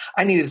life,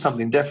 I needed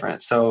something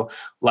different. So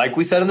like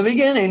we said in the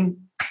beginning,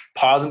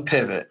 pause and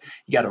pivot.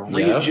 You got to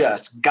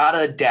readjust, got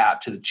to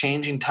adapt to the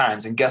changing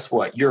times. And guess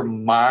what? Your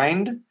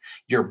mind,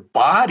 your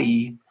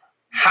body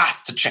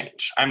has to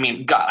change. I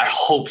mean, God, I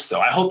hope so.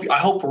 I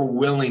hope we're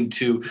willing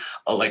to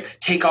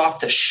take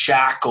off the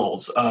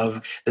shackles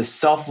of the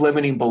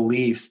self-limiting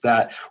beliefs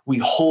that we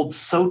hold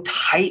so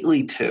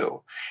tightly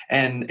to,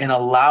 and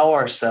allow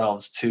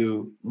ourselves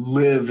to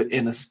live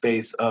in a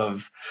space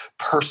of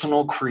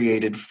personal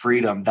created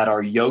freedom that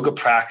our yoga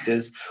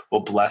practice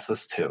will bless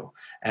us to.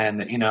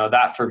 And,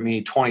 that for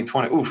me,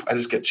 2020, I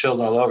just get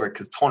chills all over,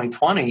 because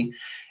 2020,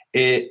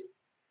 it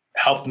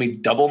helped me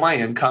double my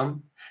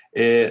income.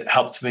 It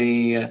helped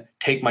me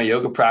take my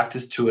yoga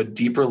practice to a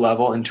deeper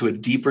level, into a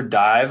deeper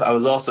dive. I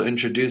was also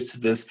introduced to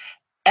this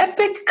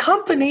epic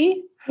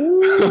company,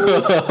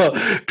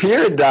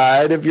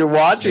 Pyridine. If you're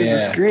watching the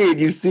screen,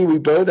 you see we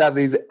both have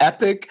these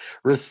epic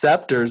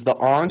receptors, the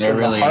Ankh and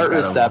the heart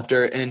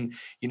receptor. And,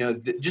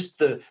 just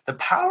the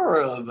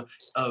power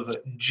of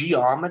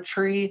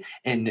geometry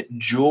and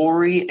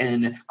jewelry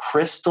and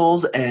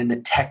crystals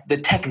and the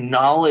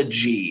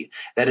technology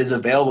that is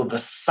available, the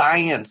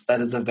science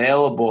that is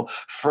available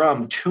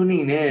from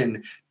tuning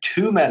in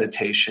to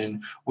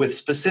meditation with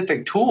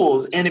specific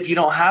tools. And if you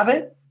don't have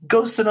it,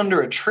 go sit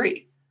under a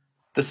tree.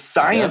 The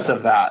science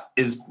of that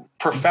is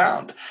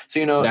profound.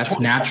 So, that's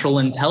natural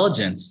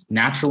intelligence.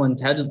 Natural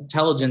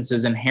intelligence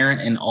is inherent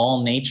in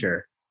all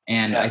nature.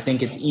 And I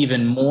think it's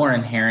even more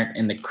inherent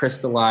in the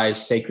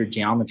crystallized sacred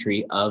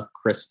geometry of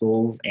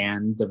crystals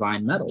and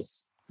divine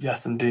metals.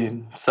 Yes,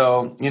 indeed.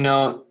 So,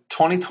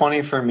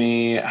 2020 for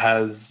me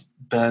has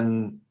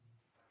been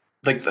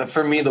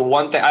for me, the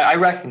one thing I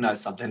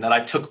recognize something that I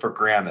took for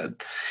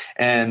granted,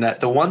 and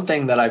the one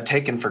thing that I've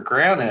taken for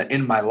granted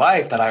in my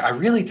life that I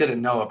really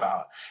didn't know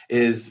about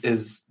is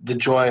the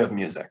joy of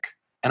music.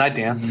 and I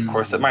dance, of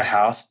course, at my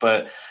house,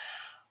 but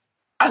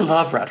I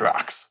love Red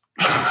Rocks.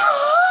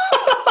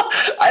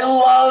 I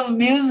love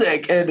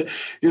music. And,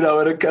 in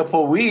a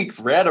couple of weeks,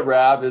 Random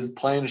Rap is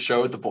playing a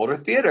show at the Boulder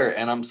Theater.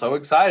 And I'm so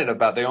excited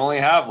about it. They only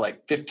have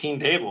like 15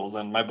 tables.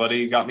 And my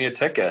buddy got me a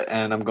ticket.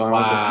 And I'm going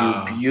with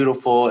a few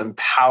beautiful,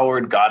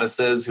 empowered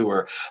goddesses who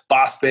are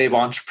boss babe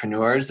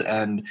entrepreneurs.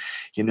 And,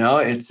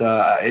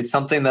 it's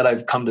something that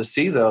I've come to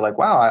see, though. Like,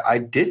 wow, I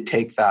did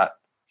take that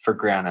for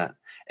granted.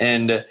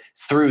 And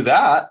through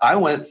that, I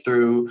went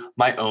through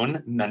my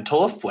own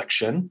mental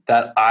affliction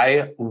that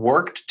I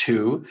worked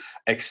to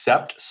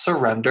accept,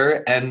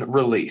 surrender, and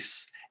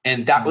release.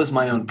 And that was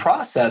my own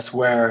process,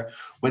 where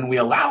when we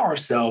allow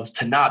ourselves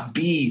to not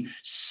be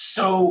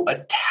so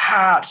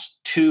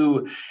attached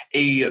to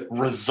a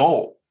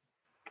result,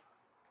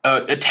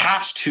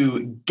 attached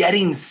to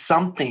getting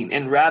something,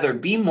 and rather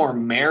be more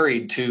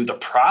married to the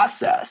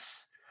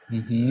process,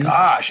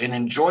 and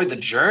enjoy the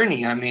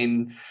journey. I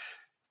mean,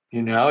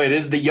 it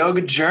is the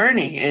yoga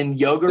journey, and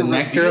yoga the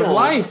nectar of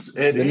life.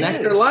 The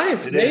nectar of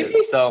life, baby.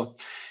 So,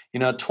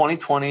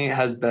 2020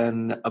 has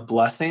been a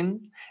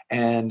blessing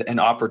and an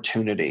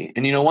opportunity.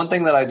 And, one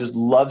thing that I just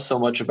love so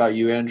much about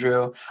you,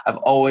 Andrew, I've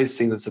always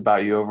seen this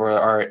about you over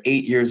our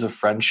 8 years of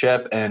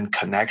friendship and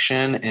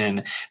connection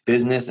and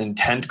business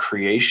intent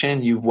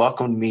creation. You've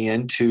welcomed me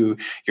into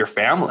your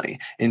family,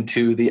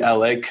 into the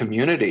LA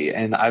community.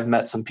 And I've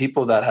met some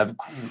people that have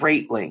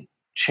greatly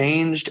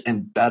changed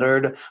and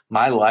bettered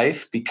my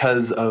life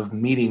because of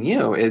meeting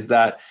you, is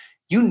that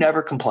you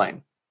never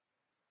complain.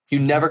 You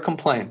never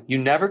complain. You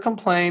never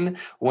complain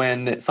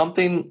when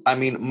something,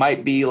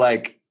 might be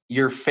like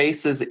your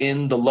face is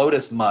in the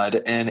lotus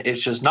mud and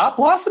it's just not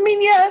blossoming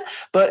yet,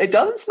 but it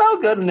doesn't smell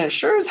good and it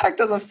sure as heck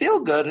doesn't feel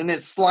good and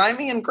it's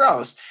slimy and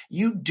gross.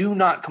 You do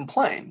not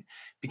complain,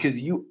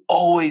 because you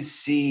always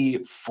see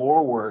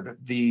forward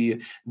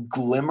the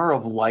glimmer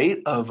of light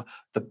of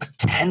the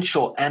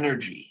potential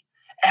energy.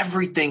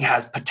 Everything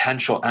has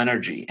potential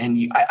energy.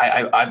 And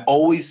I've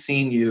always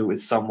seen you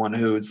as someone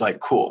who is like,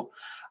 cool,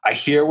 I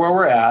hear where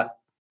we're at.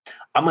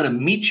 I'm going to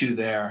meet you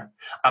there.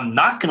 I'm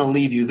not going to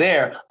leave you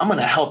there. I'm going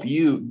to help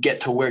you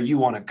get to where you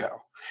want to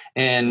go.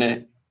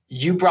 And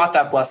you brought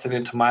that blessing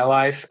into my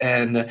life.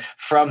 And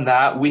from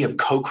that, we have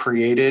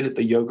co-created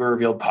the Yoga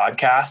Revealed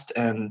podcast.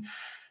 And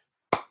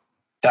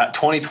that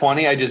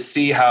 2020, I just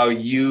see how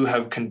you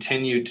have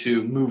continued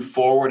to move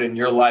forward in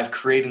your life,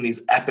 creating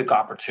these epic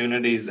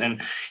opportunities.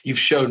 And you've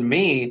showed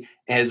me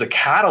as a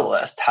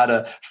catalyst how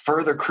to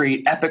further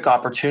create epic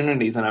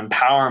opportunities and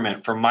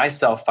empowerment for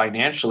myself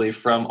financially.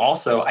 From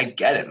also, I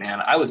get it,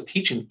 man. I was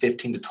teaching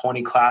 15 to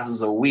 20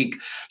 classes a week,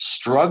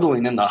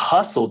 struggling in the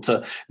hustle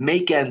to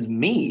make ends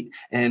meet.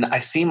 And I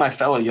see my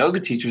fellow yoga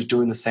teachers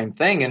doing the same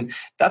thing. And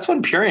that's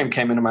when Purium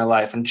came into my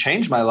life and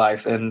changed my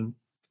life. And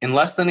in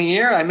less than a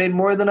year, I made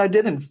more than I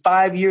did in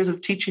 5 years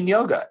of teaching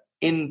yoga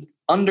in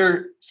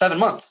under 7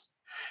 months.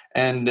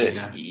 And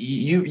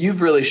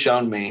you've really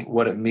shown me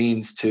what it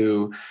means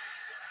to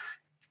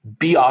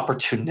be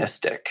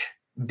opportunistic,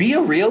 be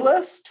a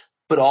realist,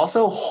 but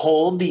also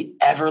hold the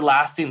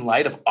everlasting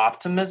light of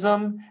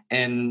optimism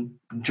and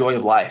joy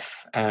of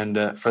life.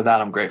 And for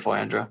that, I'm grateful,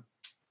 Andrew.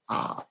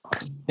 Oh,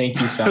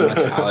 thank you so much,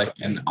 Alec.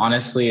 And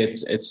honestly,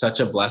 it's such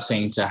a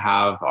blessing to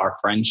have our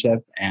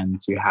friendship and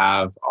to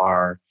have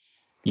our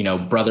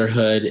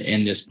brotherhood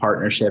in this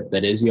partnership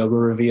that is Yoga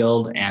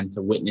Revealed, and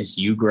to witness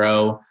you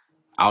grow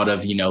out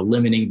of,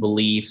 limiting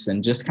beliefs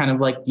and just kind of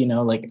like,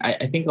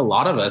 I think a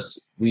lot of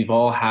us, we've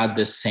all had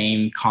this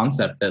same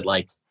concept that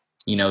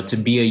to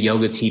be a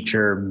yoga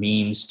teacher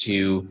means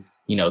to,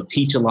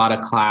 teach a lot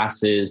of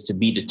classes, to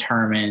be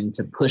determined,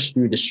 to push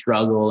through the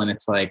struggle. And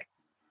it's like,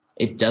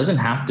 it doesn't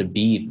have to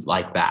be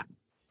like that.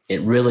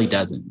 It really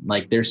doesn't.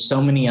 Like, there's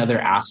so many other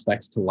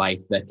aspects to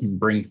life that can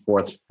bring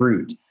forth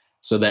fruit,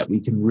 so that we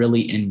can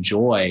really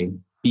enjoy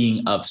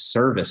being of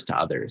service to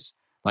others.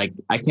 Like,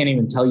 I can't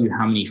even tell you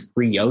how many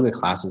free yoga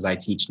classes I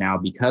teach now,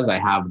 because I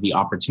have the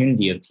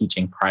opportunity of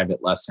teaching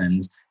private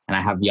lessons, and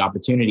I have the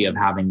opportunity of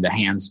having the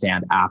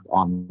Handstand app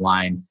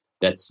online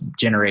that's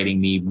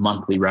generating me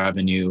monthly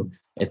revenue.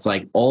 It's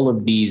like all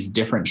of these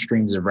different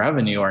streams of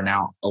revenue are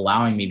now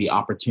allowing me the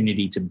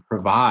opportunity to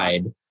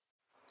provide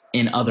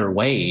in other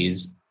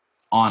ways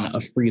on a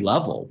free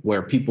level,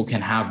 where people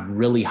can have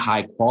really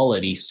high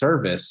quality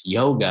service,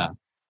 yoga,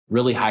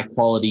 really high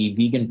quality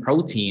vegan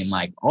protein.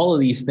 Like, all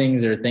of these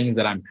things are things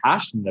that I'm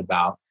passionate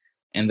about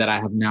and that I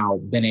have now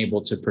been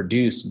able to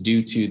produce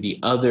due to the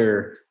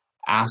other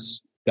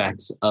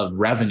aspects of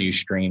revenue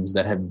streams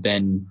that have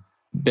been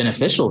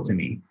beneficial to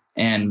me.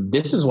 And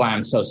this is why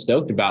I'm so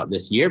stoked about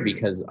this year,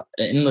 because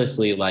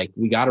endlessly,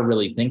 we got to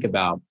really think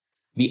about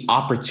the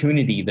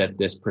opportunity that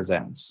this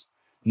presents,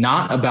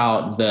 not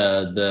about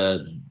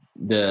the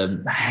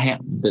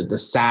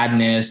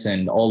sadness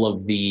and all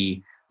of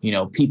the,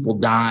 people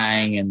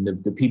dying and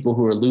the people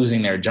who are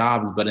losing their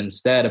jobs, but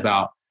instead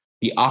about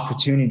the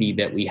opportunity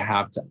that we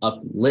have to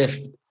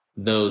uplift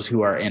those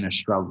who are in a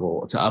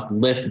struggle, to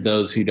uplift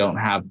those who don't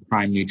have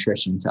prime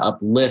nutrition, to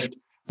uplift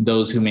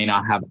those who may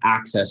not have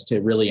access to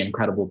really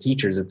incredible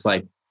teachers. It's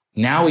like,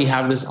 Now we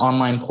have this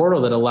online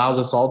portal that allows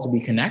us all to be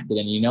connected.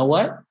 And you know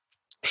what?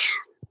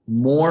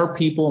 More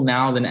people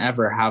now than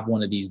ever have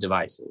one of these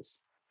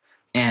devices.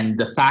 And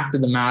the fact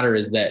of the matter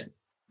is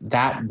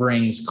that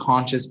brings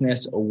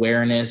consciousness,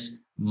 awareness,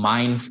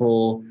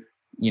 mindful,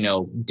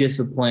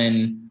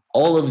 discipline,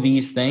 all of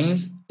these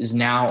things is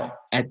now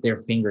at their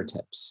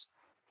fingertips.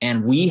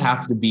 And we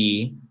have to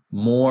be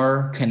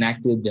more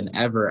connected than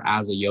ever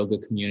as a yoga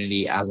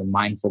community, as a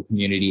mindful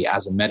community,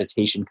 as a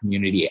meditation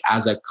community,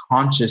 as a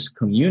conscious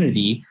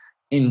community,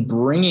 in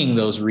bringing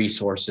those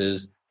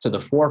resources to the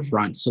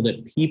forefront so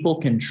that people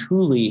can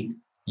truly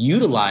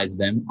utilize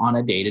them on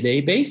a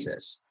day-to-day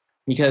basis.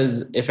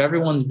 Because if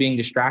everyone's being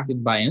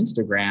distracted by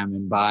Instagram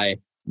and by,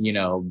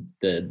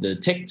 the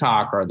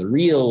TikTok or the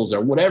Reels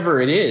or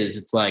whatever it is,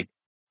 it's like,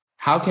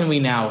 how can we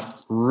now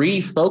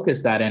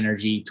refocus that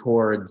energy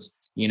towards,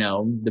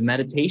 the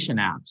meditation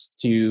apps,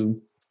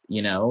 to,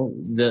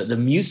 the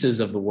muses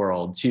of the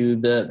world, to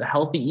the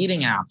healthy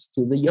eating apps,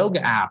 to the yoga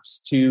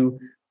apps, to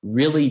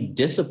really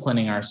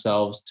disciplining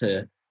ourselves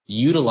to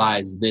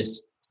utilize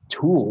this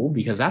tool,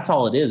 because that's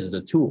all it is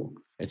a tool.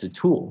 It's a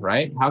tool,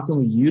 right? How can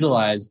we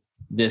utilize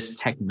this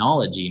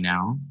technology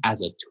now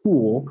as a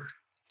tool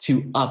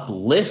to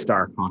uplift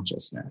our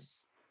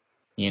consciousness?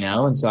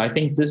 And so I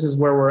think this is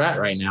where we're at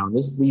right now. And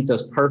this leads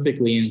us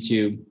perfectly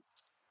into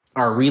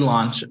our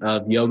relaunch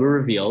of Yoga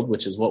Revealed,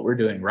 which is what we're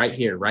doing right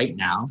here, right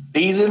now.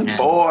 Season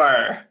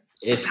 4.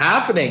 It's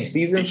happening.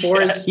 Season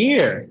 4 is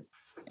here.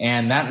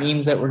 And that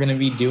means that we're going to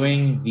be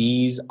doing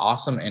these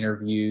awesome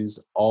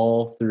interviews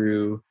all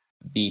through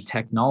the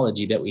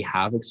technology that we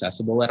have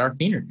accessible at our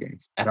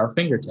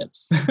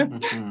fingertips.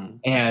 Mm-hmm.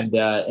 And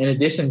in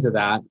addition to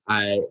that,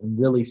 I'm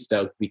really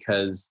stoked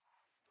because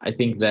I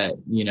think that,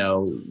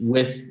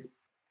 with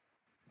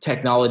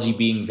technology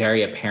being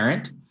very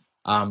apparent,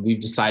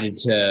 we've decided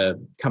to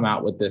come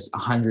out with this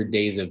 100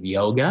 days of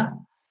yoga,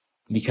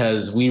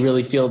 because we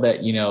really feel that,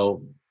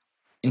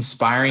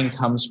 inspiring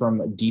comes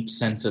from a deep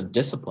sense of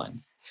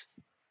discipline.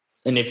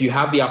 And if you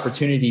have the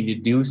opportunity to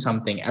do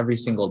something every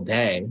single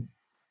day,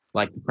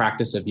 like the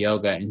practice of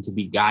yoga, and to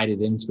be guided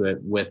into it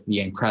with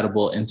the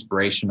incredible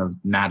inspiration of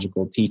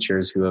magical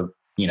teachers who have,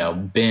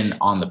 been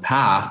on the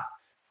path,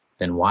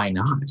 then why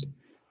not?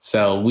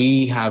 So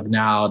we have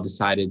now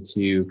decided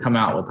to come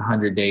out with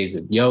 100 days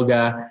of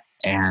yoga,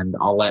 and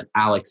I'll let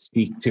Alex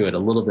speak to it a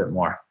little bit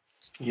more.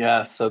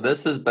 Yeah, so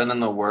this has been in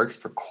the works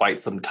for quite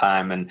some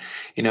time. And,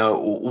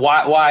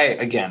 why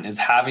again, is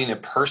having a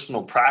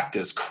personal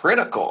practice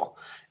critical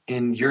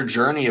in your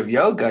journey of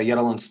yoga, yet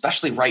alone,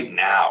 especially right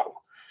now?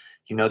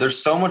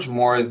 There's so much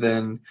more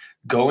than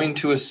going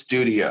to a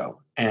studio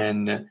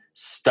and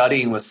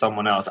studying with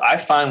someone else. I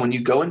find when you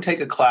go and take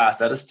a class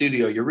at a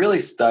studio, you're really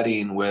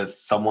studying with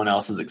someone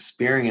else's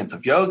experience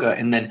of yoga,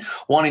 and then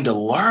wanting to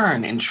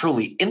learn and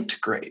truly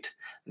integrate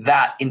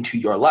that into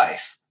your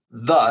life,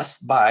 thus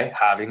by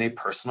having a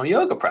personal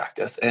yoga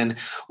practice. And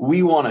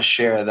we want to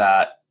share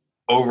that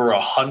over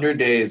 100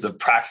 days of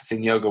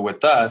practicing yoga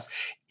with us,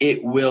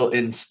 it will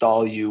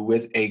install you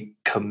with a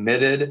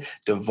committed,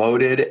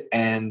 devoted,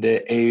 and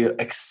a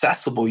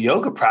accessible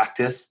yoga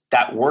practice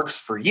that works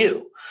for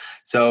you.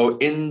 So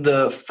in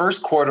the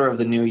first quarter of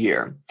the new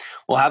year,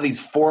 we'll have these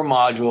 4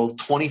 modules,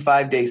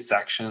 25-day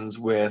sections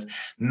with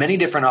many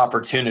different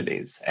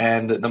opportunities.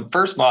 And the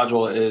first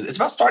module it's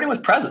about starting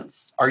with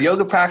presence. Our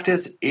yoga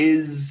practice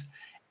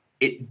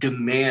it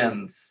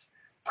demands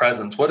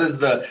presence. What is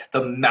the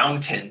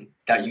mountain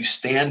that you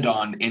stand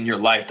on in your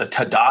life, the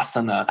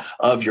Tadasana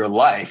of your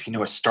life?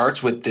 It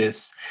starts with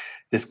this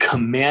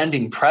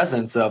commanding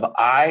presence of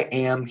I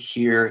am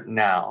here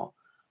now.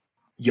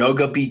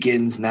 Yoga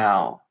begins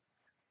now.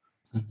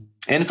 Mm-hmm.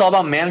 And it's all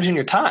about managing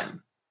your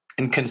time.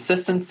 And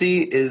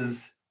consistency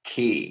is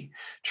key,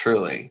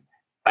 truly.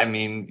 I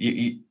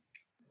mean,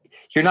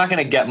 you're not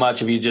going to get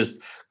much if you just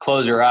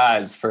close your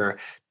eyes for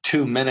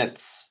 2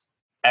 minutes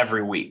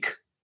every week,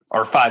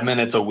 or 5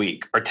 minutes a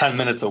week, or 10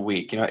 minutes a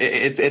week.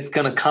 It's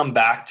going to come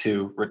back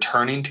to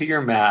returning to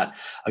your mat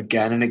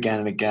again and again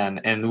and again.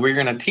 And we're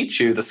going to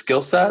teach you the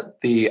skill set,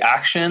 the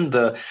action,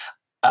 the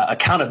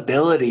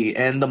accountability,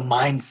 and the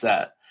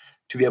mindset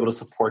to be able to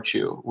support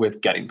you with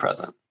getting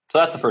present. So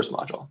that's the first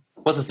module.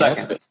 What's the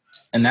second? Yep.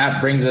 And that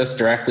brings us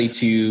directly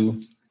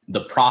to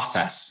the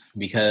process,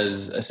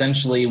 because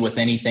essentially with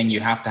anything, you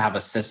have to have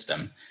a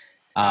system.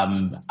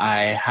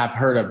 I have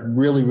heard a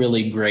really,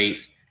 really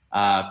great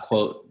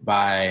quote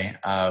by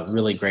a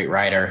really great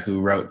writer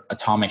who wrote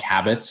Atomic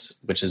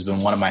Habits, which has been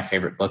one of my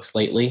favorite books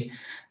lately.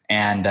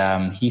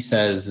 And he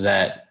says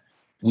that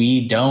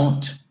we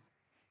don't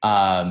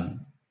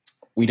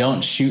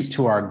shoot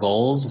to our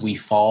goals, we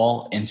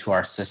fall into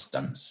our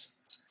systems.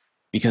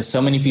 Because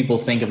so many people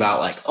think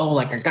about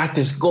I got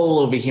this goal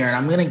over here and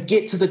I'm going to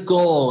get to the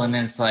goal. And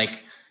then it's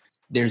like,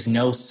 there's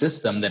no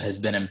system that has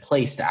been in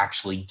place to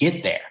actually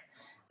get there.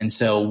 And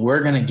so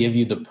we're going to give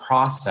you the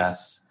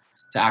process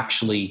to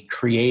actually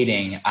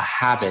creating a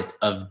habit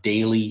of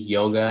daily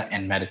yoga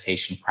and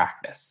meditation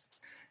practice.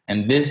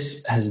 And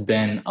this has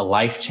been a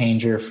life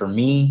changer for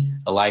me,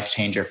 a life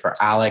changer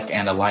for Alec,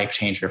 and a life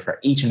changer for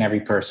each and every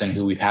person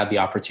who we've had the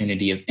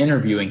opportunity of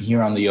interviewing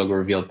here on the Yoga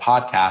Revealed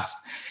podcast.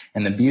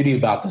 And the beauty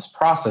about this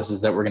process is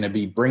that we're going to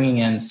be bringing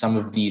in some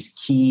of these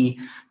key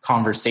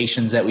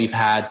conversations that we've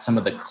had, some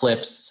of the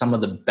clips, some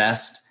of the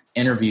best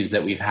interviews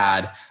that we've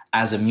had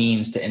as a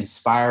means to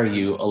inspire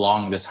you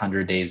along this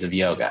 100 days of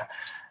yoga.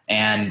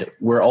 And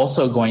we're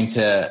also going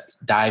to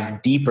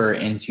dive deeper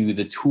into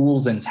the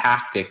tools and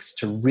tactics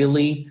to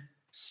really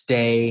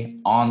stay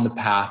on the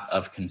path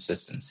of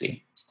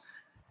consistency.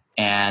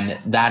 And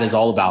that is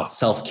all about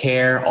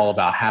self-care, all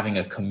about having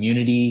a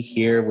community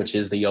here, which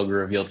is the Yoga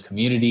Revealed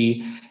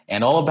community,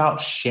 and all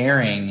about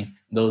sharing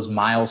those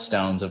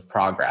milestones of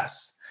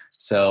progress.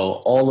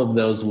 So all of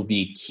those will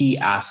be key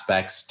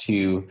aspects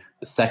to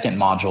the second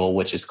module,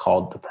 which is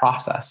called the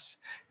process.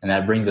 And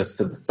that brings us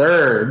to the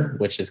third,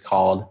 which is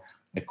called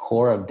the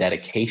core of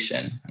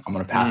dedication. I'm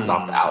going to pass it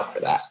off to Alec for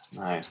that.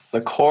 Nice.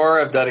 The core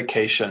of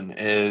dedication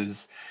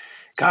is,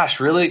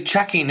 really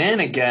checking in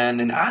again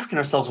and asking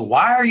ourselves,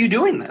 why are you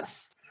doing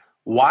this?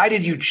 Why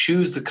did you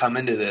choose to come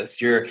into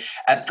this? You're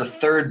at the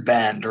third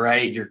bend,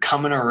 right? You're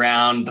coming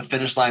around, the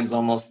finish line's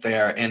almost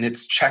there, and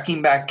it's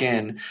checking back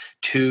in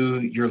to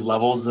your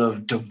levels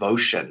of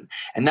devotion.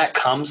 And that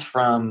comes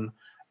from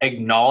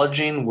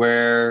acknowledging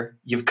where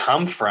you've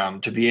come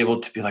from to be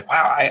able to be like,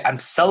 wow, I'm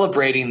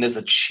celebrating this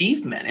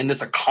achievement and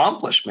this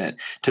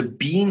accomplishment to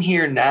being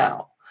here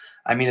now.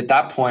 I mean, at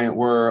that point,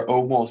 we're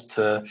almost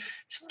to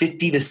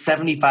 50 to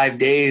 75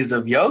 days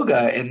of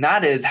yoga, and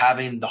that is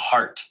having the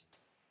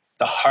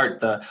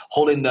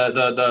holding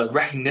the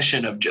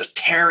recognition of just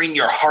tearing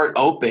your heart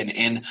open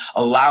and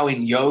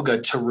allowing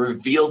yoga to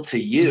reveal to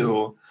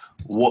you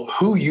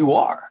who you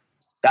are.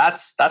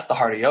 That's the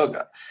heart of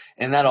yoga.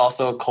 And that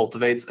also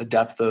cultivates a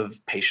depth of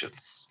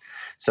patience.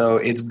 So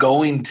it's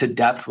going to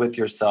depth with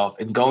yourself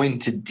and going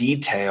to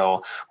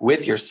detail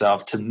with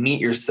yourself to meet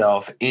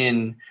yourself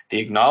in the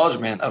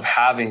acknowledgement of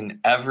having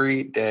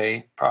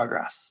everyday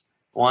progress.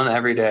 One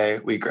every day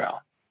we grow.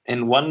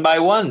 And one by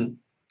one,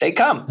 they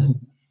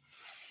come.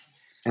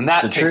 And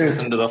that takes us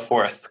into the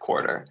fourth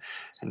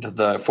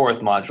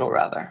module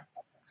rather.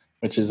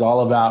 Which is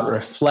all about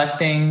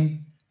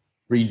reflecting,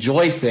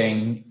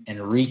 rejoicing, and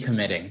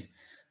recommitting.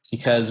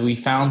 Because we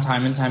found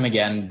time and time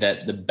again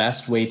that the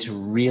best way to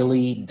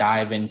really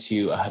dive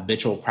into a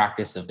habitual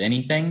practice of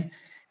anything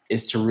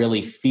is to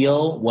really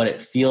feel what it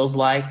feels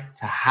like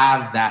to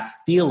have that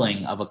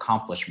feeling of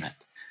accomplishment.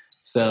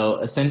 So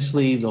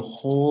essentially the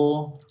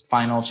whole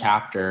final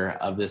chapter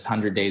of this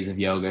 100 days of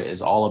yoga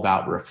is all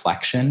about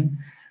reflection,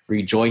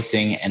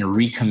 rejoicing, and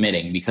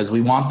recommitting, because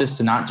we want this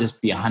to not just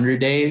be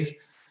 100 days,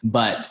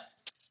 but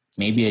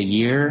maybe a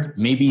year,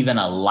 maybe even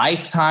a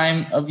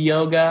lifetime of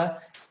yoga.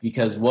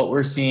 Because what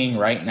we're seeing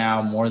right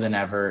now more than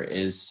ever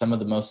is some of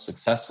the most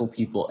successful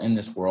people in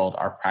this world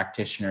are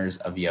practitioners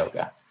of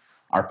yoga,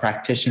 are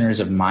practitioners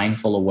of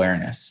mindful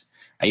awareness.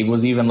 I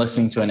was even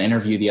listening to an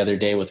interview the other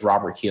day with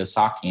Robert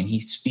Kiyosaki, and he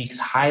speaks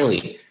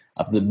highly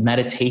of the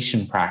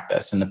meditation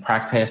practice and the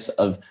practice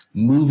of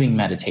moving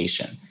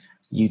meditation.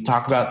 You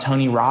talk about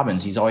Tony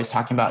Robbins. He's always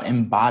talking about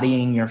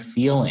embodying your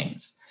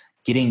feelings,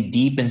 getting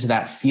deep into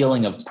that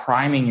feeling of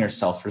priming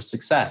yourself for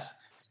success.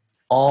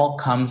 All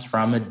comes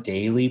from a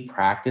daily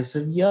practice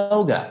of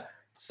yoga.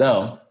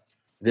 So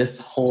this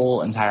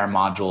whole entire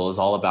module is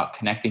all about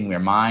connecting your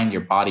mind,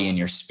 your body, and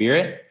your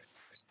spirit.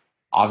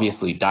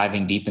 Obviously,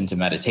 diving deep into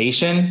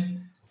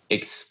meditation,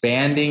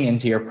 expanding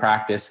into your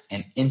practice,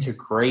 and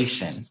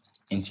integration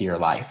into your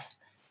life.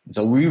 And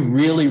so we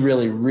really,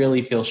 really,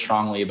 really feel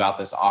strongly about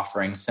this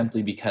offering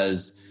simply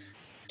because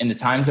in the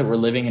times that we're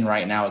living in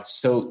right now, it's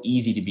so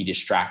easy to be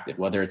distracted,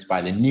 whether it's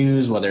by the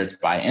news, whether it's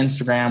by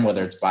Instagram,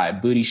 whether it's by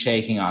booty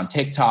shaking on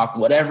TikTok,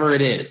 whatever it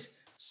is,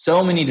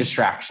 so many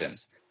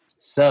distractions.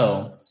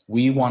 So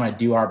we want to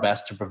do our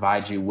best to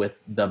provide you with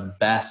the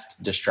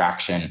best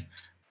distraction,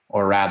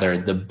 or rather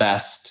the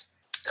best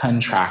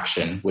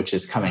contraction, which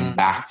is coming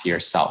back to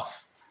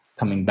yourself,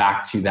 coming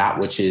back to that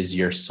which is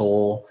your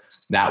soul,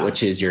 that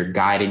which is your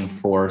guiding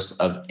force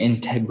of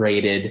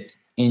integrated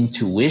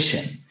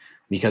intuition.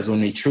 Because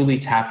when we truly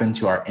tap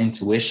into our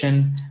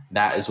intuition,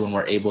 that is when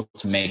we're able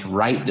to make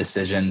right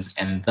decisions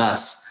and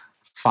thus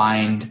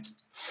find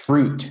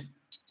fruit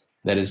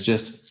that is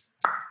just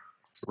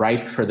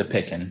ripe for the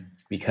picking,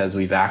 because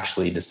we've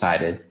actually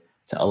decided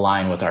to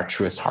align with our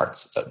truest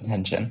heart's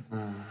intention.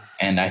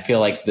 And I feel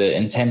like the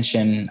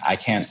intention, I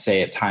can't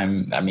say at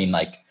time,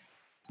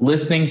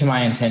 listening to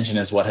my intention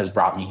is what has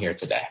brought me here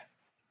today,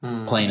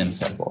 plain and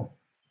simple.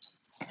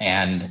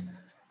 And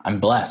I'm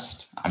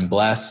blessed,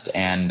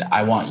 and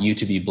I want you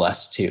to be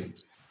blessed too.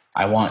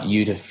 I want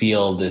you to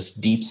feel this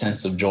deep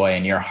sense of joy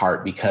in your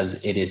heart,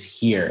 because it is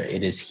here.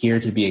 It is here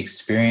to be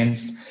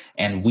experienced,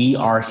 and we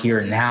are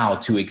here now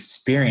to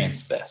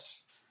experience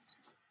this.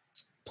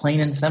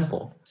 Plain and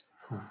simple.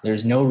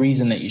 There's no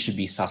reason that you should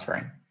be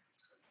suffering.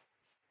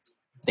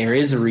 There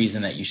is a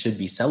reason that you should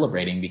be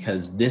celebrating,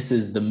 because this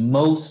is the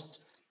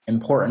most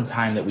important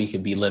time that we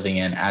could be living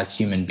in as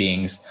human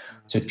beings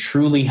to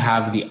truly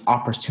have the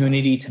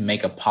opportunity to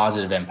make a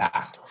positive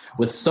impact.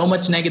 With so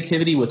much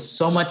negativity, with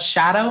so much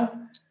shadow,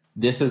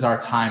 this is our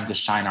time to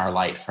shine our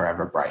light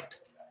forever bright.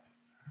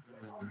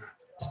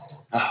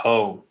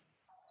 Oh,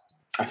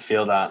 I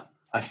feel that.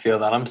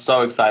 I'm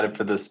so excited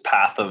for this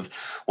path of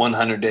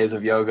 100 days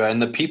of yoga,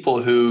 and the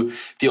people who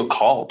feel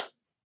called.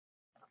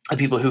 The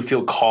people who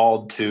feel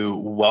called to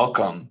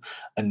welcome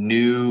a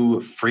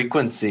new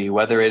frequency,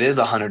 whether it is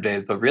 100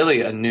 days, but really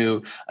a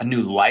new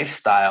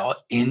lifestyle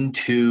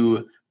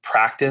into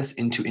practice,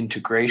 into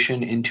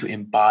integration, into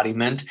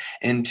embodiment,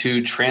 and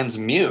to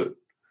transmute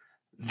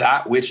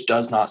that which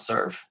does not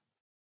serve.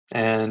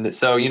 And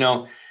so,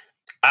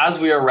 as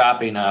we are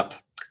wrapping up,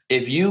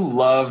 if you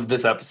love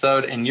this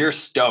episode and you're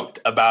stoked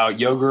about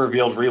Yoga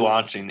Revealed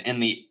relaunching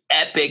and the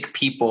epic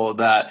people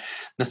that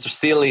Mr.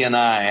 Seeley and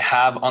I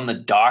have on the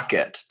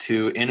docket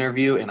to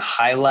interview and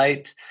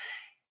highlight,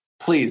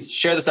 please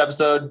share this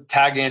episode,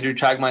 tag Andrew,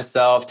 tag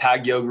myself,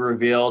 tag Yoga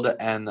Revealed,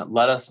 and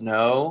let us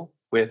know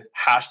with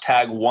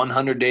hashtag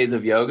 100 days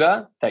of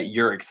yoga that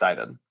you're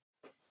excited.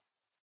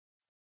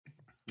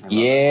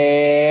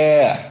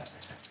 Yeah.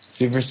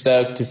 Super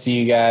stoked to see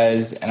you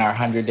guys in our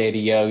 100 Day to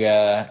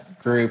Yoga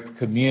group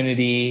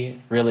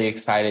community. Really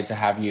excited to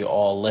have you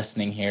all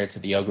listening here to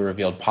the Yoga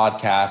Revealed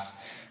podcast.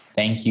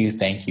 Thank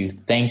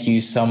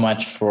you so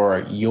much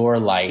for your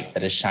light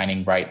that is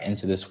shining bright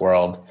into this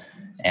world.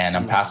 And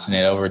I'm passing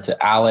it over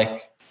to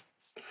Alec.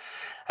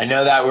 I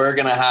know that we're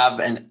going to have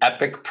an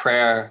epic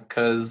prayer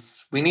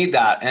because we need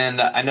that. And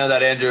I know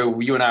that,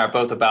 Andrew, you and I are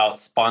both about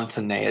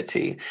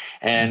spontaneity.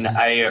 And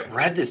I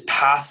read this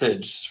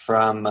passage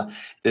from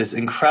this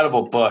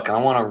incredible book, and I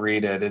want to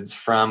read it. It's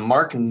from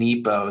Mark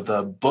Nepo,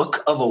 The Book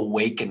of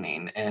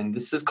Awakening. And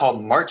this is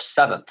called March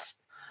 7th,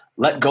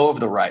 Let Go of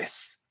the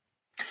Rice.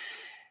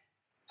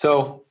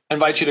 So I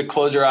invite you to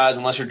close your eyes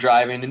unless you're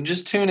driving and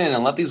just tune in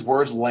and let these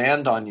words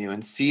land on you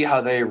and see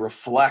how they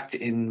reflect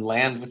and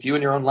land with you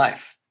in your own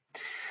life.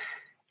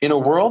 In a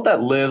world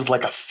that lives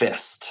like a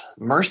fist,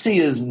 mercy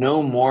is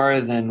no more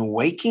than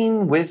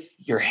waking with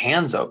your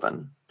hands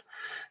open.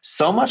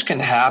 So much can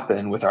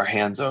happen with our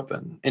hands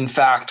open. In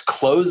fact,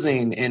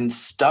 closing and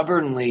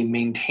stubbornly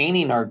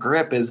maintaining our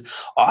grip is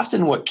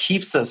often what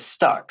keeps us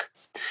stuck.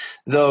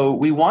 Though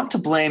we want to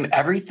blame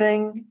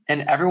everything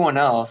and everyone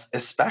else,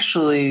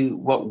 especially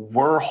what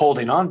we're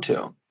holding on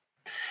to.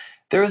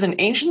 There is an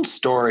ancient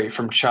story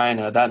from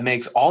China that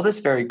makes all this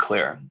very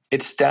clear.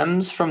 It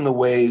stems from the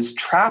ways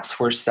traps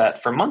were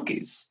set for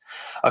monkeys.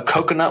 A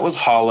coconut was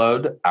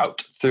hollowed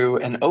out through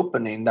an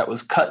opening that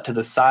was cut to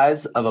the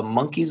size of a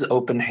monkey's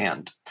open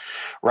hand.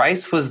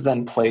 Rice was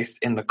then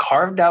placed in the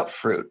carved out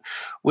fruit,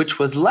 which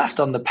was left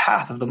on the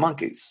path of the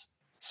monkeys.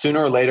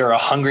 Sooner or later, a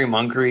hungry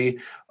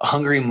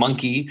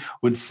monkey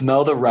would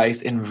smell the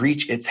rice and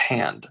reach its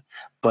hand.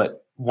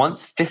 But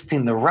once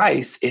fisting the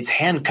rice, its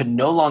hand could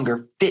no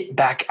longer fit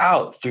back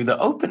out through the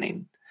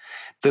opening.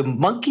 The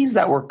monkeys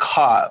that were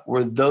caught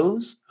were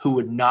those who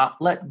would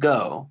not let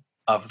go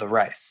of the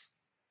rice.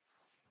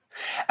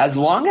 As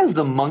long as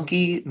the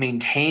monkey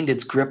maintained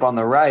its grip on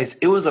the rice,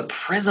 it was a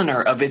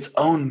prisoner of its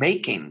own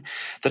making.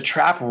 The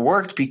trap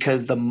worked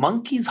because the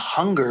monkey's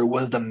hunger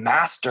was the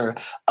master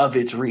of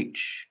its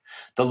reach.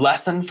 The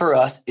lesson for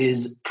us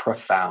is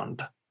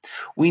profound.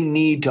 We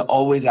need to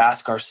always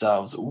ask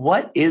ourselves,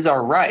 what is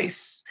our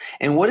rice?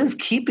 And what is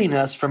keeping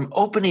us from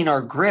opening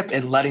our grip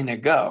and letting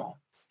it go?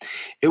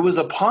 It was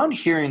upon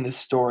hearing this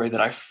story that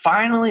I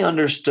finally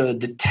understood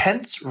the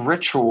tense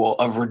ritual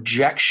of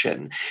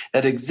rejection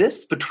that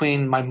exists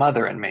between my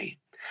mother and me.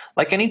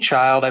 Like any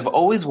child, I've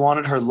always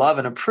wanted her love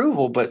and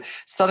approval, but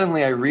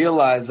suddenly I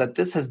realized that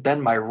this has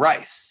been my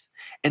rice.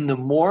 And the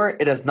more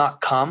it has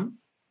not come,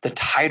 the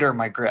tighter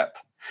my grip.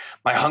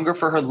 My hunger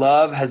for her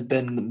love has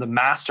been the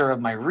master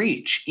of my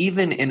reach,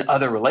 even in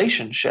other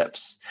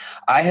relationships.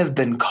 I have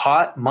been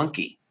caught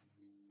monkey,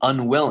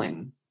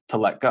 unwilling to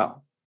let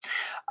go.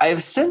 I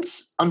have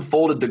since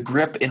unfolded the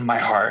grip in my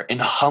heart,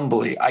 and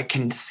humbly, I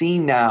can see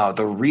now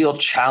the real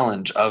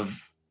challenge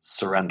of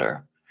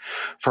surrender.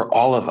 For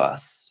all of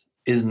us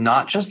is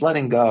not just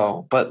letting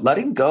go, but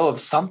letting go of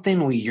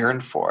something we yearn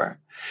for.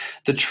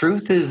 The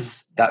truth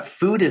is that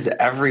food is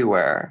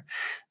everywhere.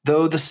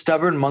 Though the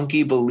stubborn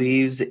monkey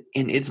believes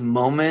in its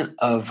moment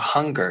of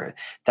hunger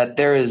that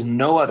there is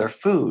no other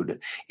food,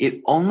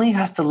 it only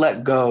has to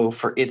let go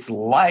for its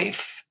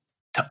life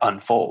to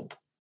unfold.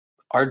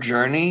 Our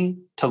journey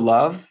to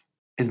love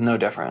is no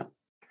different.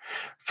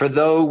 For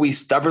though we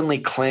stubbornly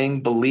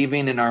cling,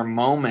 believing in our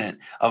moment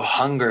of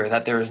hunger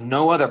that there is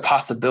no other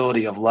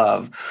possibility of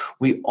love,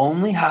 we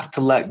only have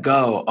to let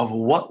go of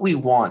what we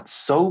want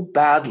so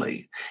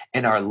badly,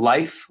 and our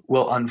life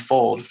will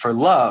unfold, for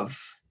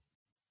love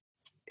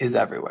is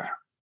everywhere.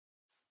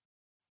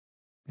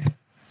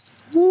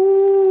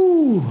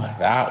 Woo!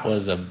 That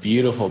was a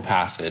beautiful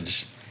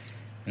passage.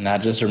 And that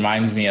just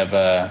reminds me of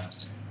a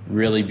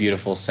really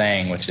beautiful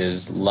saying, which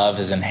is love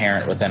is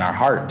inherent within our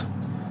heart.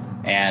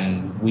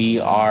 And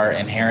we are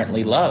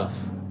inherently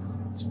love.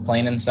 It's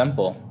plain and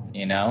simple,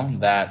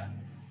 that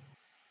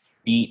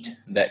beat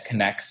that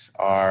connects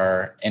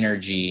our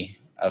energy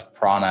of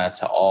prana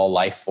to all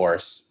life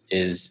force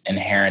is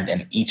inherent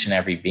in each and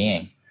every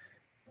being.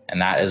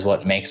 And that is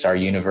what makes our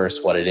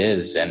universe what it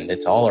is. And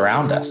it's all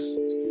around us.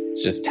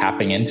 It's just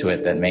tapping into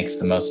it that makes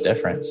the most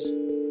difference.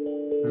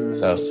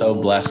 So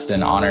blessed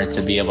and honored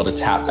to be able to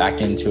tap back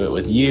into it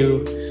with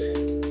you.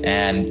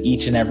 And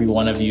each and every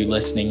one of you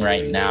listening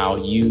right now,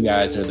 you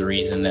guys are the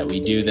reason that we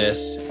do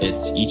this.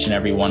 It's each and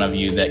every one of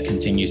you that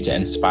continues to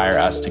inspire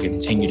us to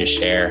continue to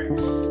share.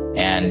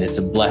 And it's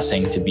a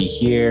blessing to be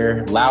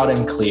here, loud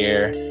and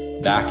clear,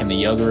 back in the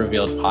Yoga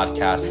Revealed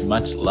podcast.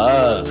 Much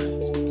love.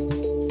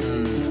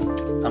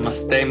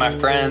 Namaste, my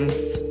friends.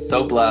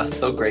 So blessed,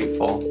 so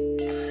grateful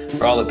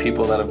for all the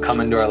people that have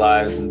come into our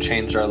lives and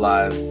changed our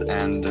lives.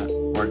 And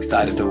we're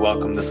excited to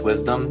welcome this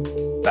wisdom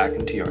back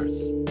into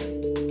yours.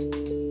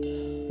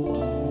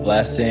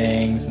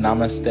 Blessings.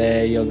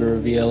 Namaste, Yoga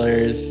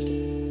Revealers.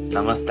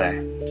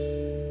 Namaste.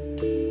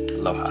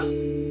 Aloha.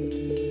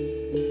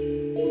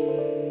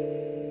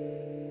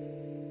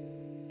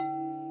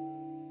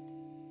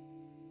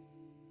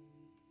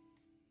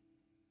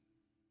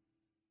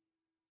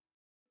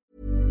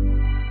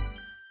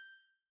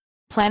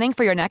 Planning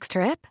for your next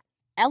trip?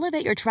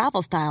 Elevate your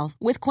travel style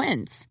with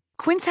Quince.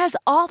 Quince has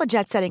all the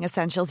jet-setting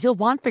essentials you'll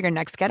want for your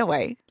next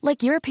getaway,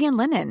 like European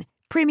linen,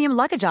 premium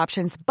luggage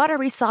options,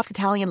 buttery soft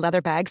Italian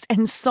leather bags,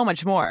 and so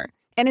much more.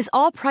 And is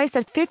all priced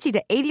at 50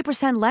 to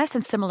 80% less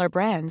than similar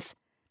brands.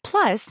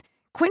 Plus,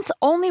 Quince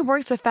only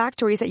works with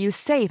factories that use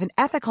safe and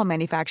ethical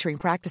manufacturing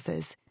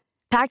practices.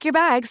 Pack your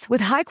bags with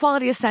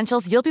high-quality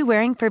essentials you'll be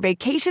wearing for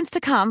vacations to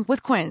come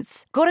with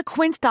Quince. Go to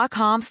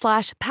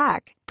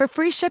quince.com/pack for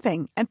free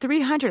shipping and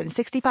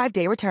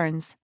 365-day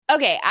returns.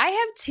 Okay, I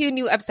have two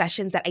new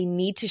obsessions that I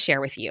need to share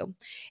with you.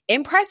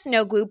 Impress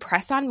No Glue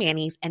Press-On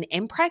Manis and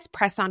Impress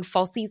Press-On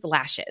Falsies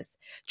Lashes.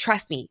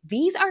 Trust me,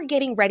 these are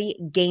getting ready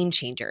game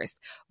changers.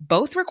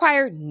 Both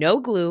require no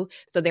glue,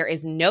 so there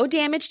is no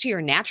damage to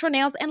your natural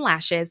nails and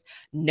lashes,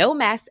 no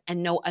mess,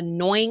 and no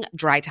annoying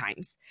dry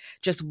times.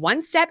 Just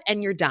one step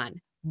and you're done.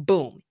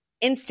 Boom.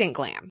 Instant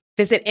glam.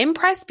 Visit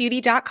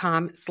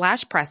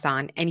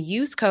impressbeauty.com/presson and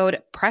use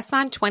code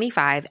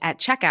PRESSON25 at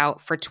checkout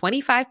for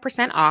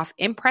 25% off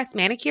Impress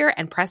Manicure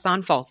and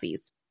Press-On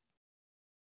Falsies.